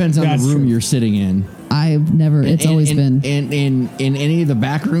 Well, it depends on That's the room true. you're sitting in. I've never. It's always been. And in any of the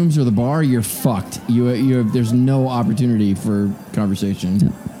back rooms or the bar, you're fucked. There's no opportunity for conversation.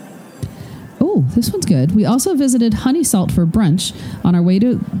 Yeah. Oh, this one's good. We also visited Honey Salt for brunch on our way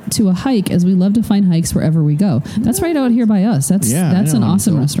to a hike, as we love to find hikes wherever we go. That's right out here by us. That's an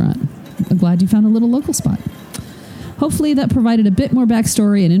awesome restaurant. I'm glad you found a little local spot. Hopefully that provided a bit more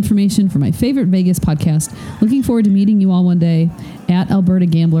backstory and information for my favorite Vegas podcast. Looking forward to meeting you all one day at Alberta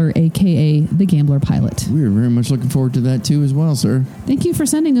Gambler, a.k.a. The Gambler Pilot. We're very much looking forward to that too as well, sir. Thank you for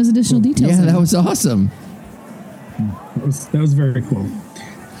sending those additional details. Yeah, that was awesome. That was very cool.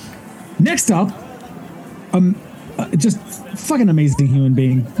 Next up, just fucking amazing human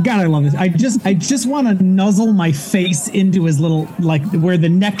being. God, I love this. I just want to nuzzle my face into his little, like, where the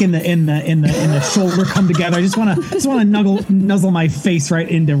neck and the shoulder come together. I just want to nuzzle my face right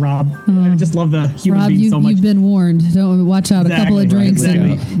into Rob. I just love the human being so much. You've been warned. Don't watch out. A couple of drinks,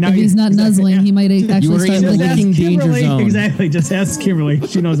 and if he's not nuzzling, he might actually start licking danger zone. Exactly. Just ask Kimberly.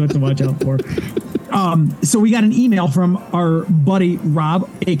 She knows what to watch out for. So we got an email from our buddy Rob,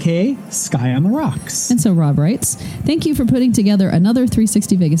 aka Sky on the Rocks. And so Rob writes, "Thank you for putting together another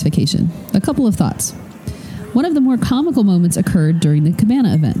 360 Vegas vacation. A couple of thoughts. One of the more comical moments occurred during the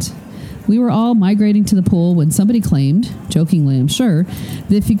Cabana event. We were all migrating to the pool when somebody claimed, jokingly I'm sure,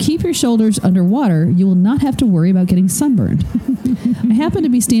 that if you keep your shoulders underwater, you will not have to worry about getting sunburned. I happened to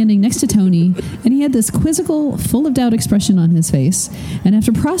be standing next to Tony, and he had this quizzical, full of doubt expression on his face, and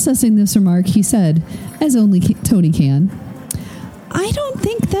after processing this remark, he said, as only Tony can, I don't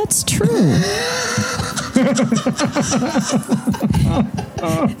think that's true.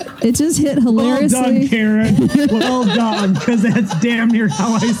 It just hit hilariously. Well done, Karen. Well done, because that's damn near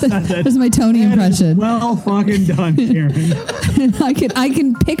how I said it. That's my Tony impression. Well fucking done, Karen. I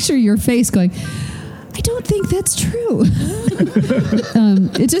can picture your face going, I don't think that's true.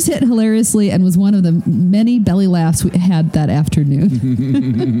 It just hit hilariously and was one of the many belly laughs we had that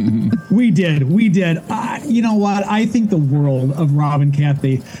afternoon. We did. You know what? I think the world of Rob and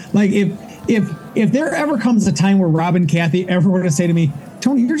Kathy. Like, if there ever comes a time where Rob and Kathy ever were to say to me,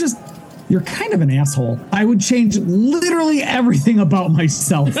 Tony, you're kind of an asshole, I would change literally everything about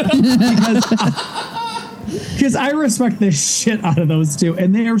myself. Because I respect the shit out of those two,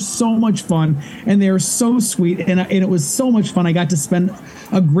 and they are so much fun, and they are so sweet, and it was so much fun. I got to spend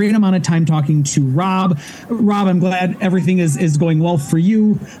a great amount of time talking to Rob. Rob, I'm glad everything is going well for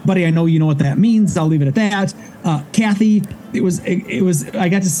you, buddy. I know you know what that means. I'll leave it at that. Kathy, it was. I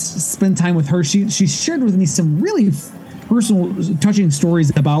got to spend time with her. She shared with me some really personal, touching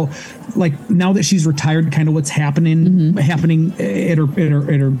stories about, like, now that she's retired, kind of what's happening at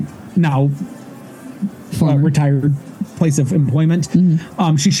her now retired place of employment.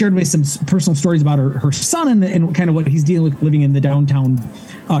 She shared with me some personal stories about her son and kind of what he's dealing with living in the downtown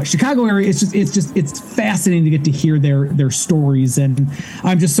Chicago area. It's fascinating to get to hear their stories, and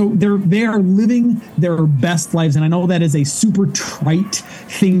I'm just so they are living their best lives. And I know that is a super trite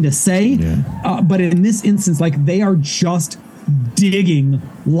thing to say, but in this instance, like, they are just digging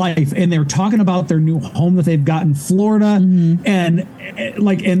life, and they're talking about their new home that they've got in Florida, and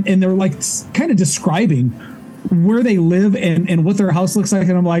they're like kind of describing where they live and what their house looks like,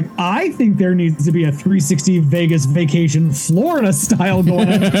 and I'm like, I think there needs to be a 360 Vegas vacation Florida style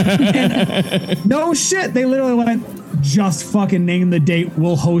going on. And no shit, they literally went, just fucking name the date,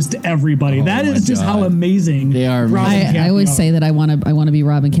 we'll host everybody. That is just how amazing they are. I always say that I want to be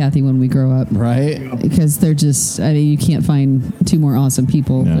Rob and Kathy when we grow up, right? Because they're just, I mean, you can't find two more awesome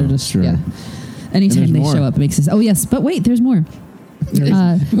people. No, they're just true. Anytime they more. show up, it makes us. Oh yes, but wait, there's more.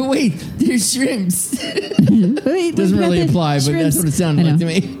 But wait, there's shrimps. Doesn't really apply, but that's what it sounded like to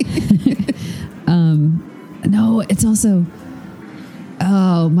me. No, it's also,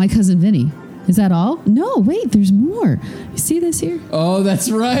 my cousin Vinny. Is that all? No, wait, there's more. You see this here? Oh, that's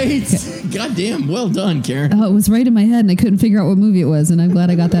right. God damn, well done, Karen. Oh, it was right in my head, and I couldn't figure out what movie it was, and I'm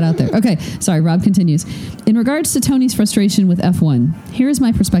glad I got that out there. Okay, sorry, Rob continues. In regards to Tony's frustration with F1, here is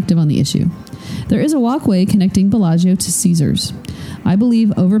my perspective on the issue. There is a walkway connecting Bellagio to Caesars. I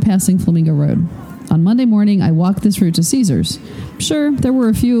believe overpassing Flamingo Road. On Monday morning, I walked this route to Caesars. Sure, there were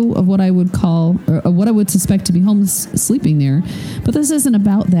a few of what I would call, or what I would suspect to be homeless sleeping there, but this isn't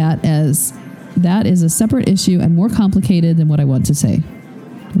about that, as that is a separate issue and more complicated than what I want to say.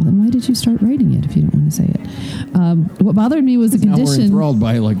 Well, then why did you start writing it if you don't want to say it? What bothered me was the condition. Now we're enthralled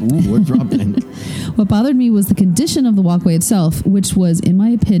by, like, ooh, what dropped in. What bothered me was the condition of the walkway itself, which was, in my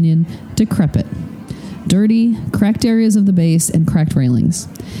opinion, decrepit. dirty, cracked areas of the base, and cracked railings.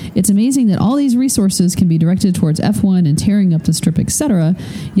 It's amazing that all these resources can be directed towards F1 and tearing up the strip, etc.,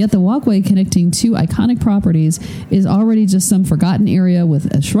 yet the walkway connecting two iconic properties is already just some forgotten area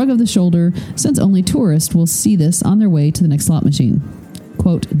with a shrug of the shoulder, since only tourists will see this on their way to the next slot machine.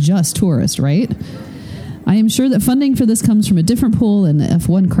 Quote, just tourists, right? I am sure that funding for this comes from a different pool than the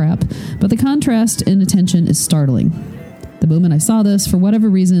F1 crap, but the contrast in attention is startling. The moment I saw this, for whatever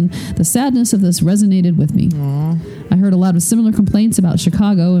reason, the sadness of this resonated with me. I heard a lot of similar complaints about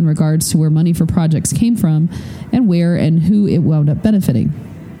Chicago in regards to where money for projects came from and where and who it wound up benefiting.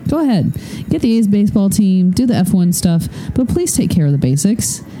 Go ahead, get the A's baseball team, do the F1 stuff, but please take care of the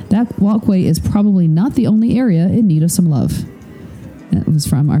basics. That walkway is probably not the only area in need of some love. That was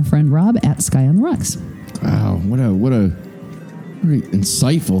from our friend Rob at Sky on the Rocks. Wow, what a very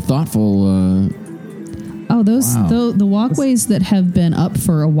insightful, thoughtful. The walkways that have been up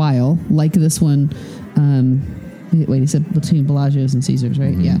for a while, like this one. He said between Bellagio's and Caesars,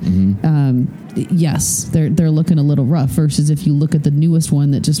 right? Yes, they're looking a little rough. Versus if you look at the newest one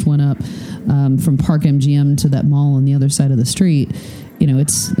that just went up from Park MGM to that mall on the other side of the street,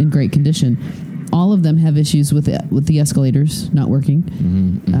 it's in great condition. All of them have issues with the escalators not working.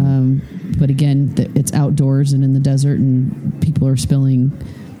 But again, it's outdoors and in the desert, and people are spilling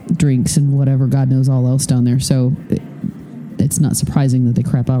drinks and whatever, God knows all else down there. So it's not surprising that they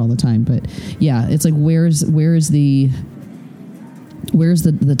crap out all the time. But yeah, it's like where's the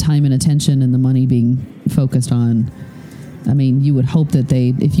time and attention and the money being focused on? I mean, you would hope that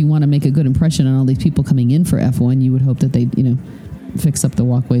if you want to make a good impression on all these people coming in for F1, you would hope that they, fix up the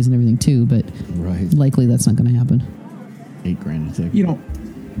walkways and everything too, but likely that's not going to happen. $8,000 a ticket.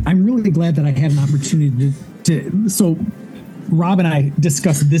 I'm really glad that I had an opportunity so Rob and I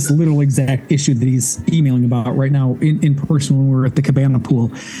discussed this little exact issue that he's emailing about right now in person when we were at the Cabana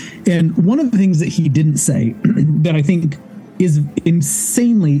pool. And one of the things that he didn't say that I think is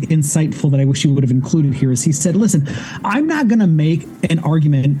insanely insightful that I wish he would have included here is he said, listen, I'm not going to make an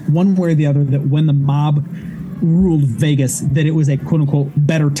argument one way or the other that when the mob ruled Vegas that it was a quote unquote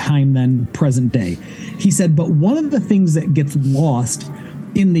better time than present day. He said, but one of the things that gets lost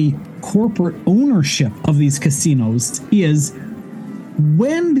in the corporate ownership of these casinos is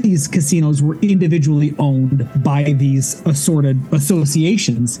when these casinos were individually owned by these assorted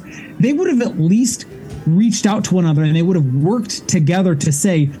associations, they would have at least reached out to one another and they would have worked together to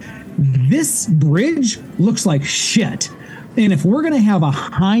say, this bridge looks like shit. And if we're going to have a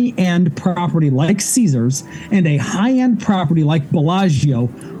high-end property like Caesars and a high-end property like Bellagio,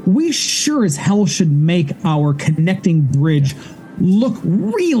 we sure as hell should make our connecting bridge look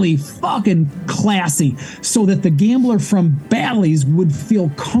really fucking classy so that the gambler from Bally's would feel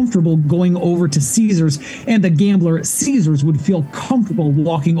comfortable going over to Caesars and the gambler at Caesars would feel comfortable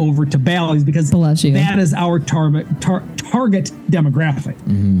walking over to Bally's because Bellagio. That is our target demographic.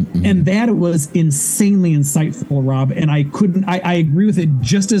 And that was insanely insightful, Rob. And I agree with it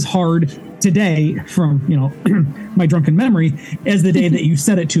just as hard today from, my drunken memory as the day that you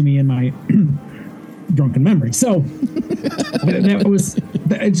said it to me in my drunken memory. So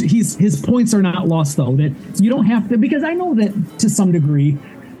his points are not lost though, that you don't have to, because I know that to some degree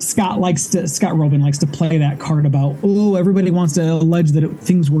Scott Robin likes to play that card about, everybody wants to allege that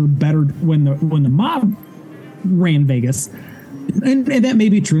things were better when the mob ran Vegas. And that may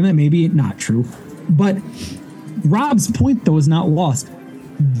be true, that may be not true. But Rob's point though is not lost.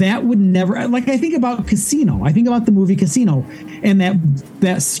 That would never, like I think about Casino. I think about the movie Casino and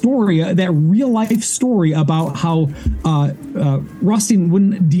that story, that real life story about how Rustin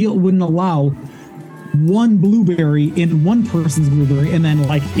wouldn't allow one blueberry in one person's blueberry and then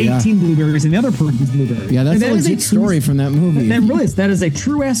like 18 blueberries in the other person's blueberry. Yeah, that's a legit story from that movie. That really is. That is a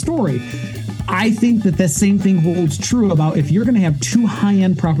true ass story. I think that same thing holds true about if you're going to have two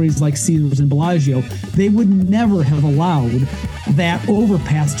high-end properties like Caesars and Bellagio, they would never have allowed that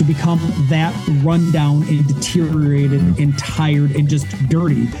overpass to become that rundown and deteriorated and tired and just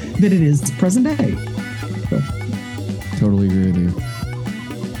dirty that it is present day. So. Totally agree with you.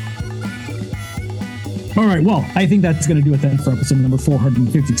 All right, well, I think that's going to do it then for episode number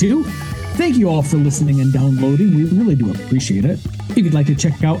 452. Thank you all for listening and downloading. We really do appreciate it. If you'd like to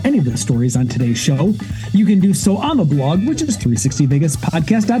check out any of the stories on today's show, you can do so on the blog, which is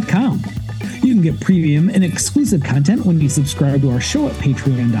 360vegaspodcast.com. You can get premium and exclusive content when you subscribe to our show at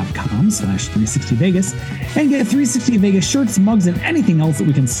patreon.com/360vegas and get 360 Vegas shirts, mugs, and anything else that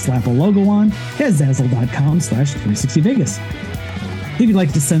we can slap a logo on at zazzle.com/360vegas. If you'd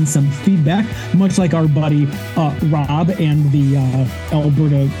like to send some feedback, much like our buddy Rob and the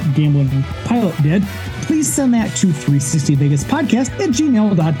Alberta Gambling Pilot did, please send that to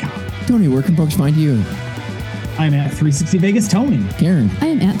 360vegaspodcast@gmail.com. Tony, where can folks find you? I'm at 360 Vegas Tony. Karen. I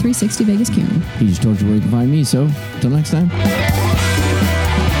am at 360 Vegas Karen. He just told you where you can find me, so until next time.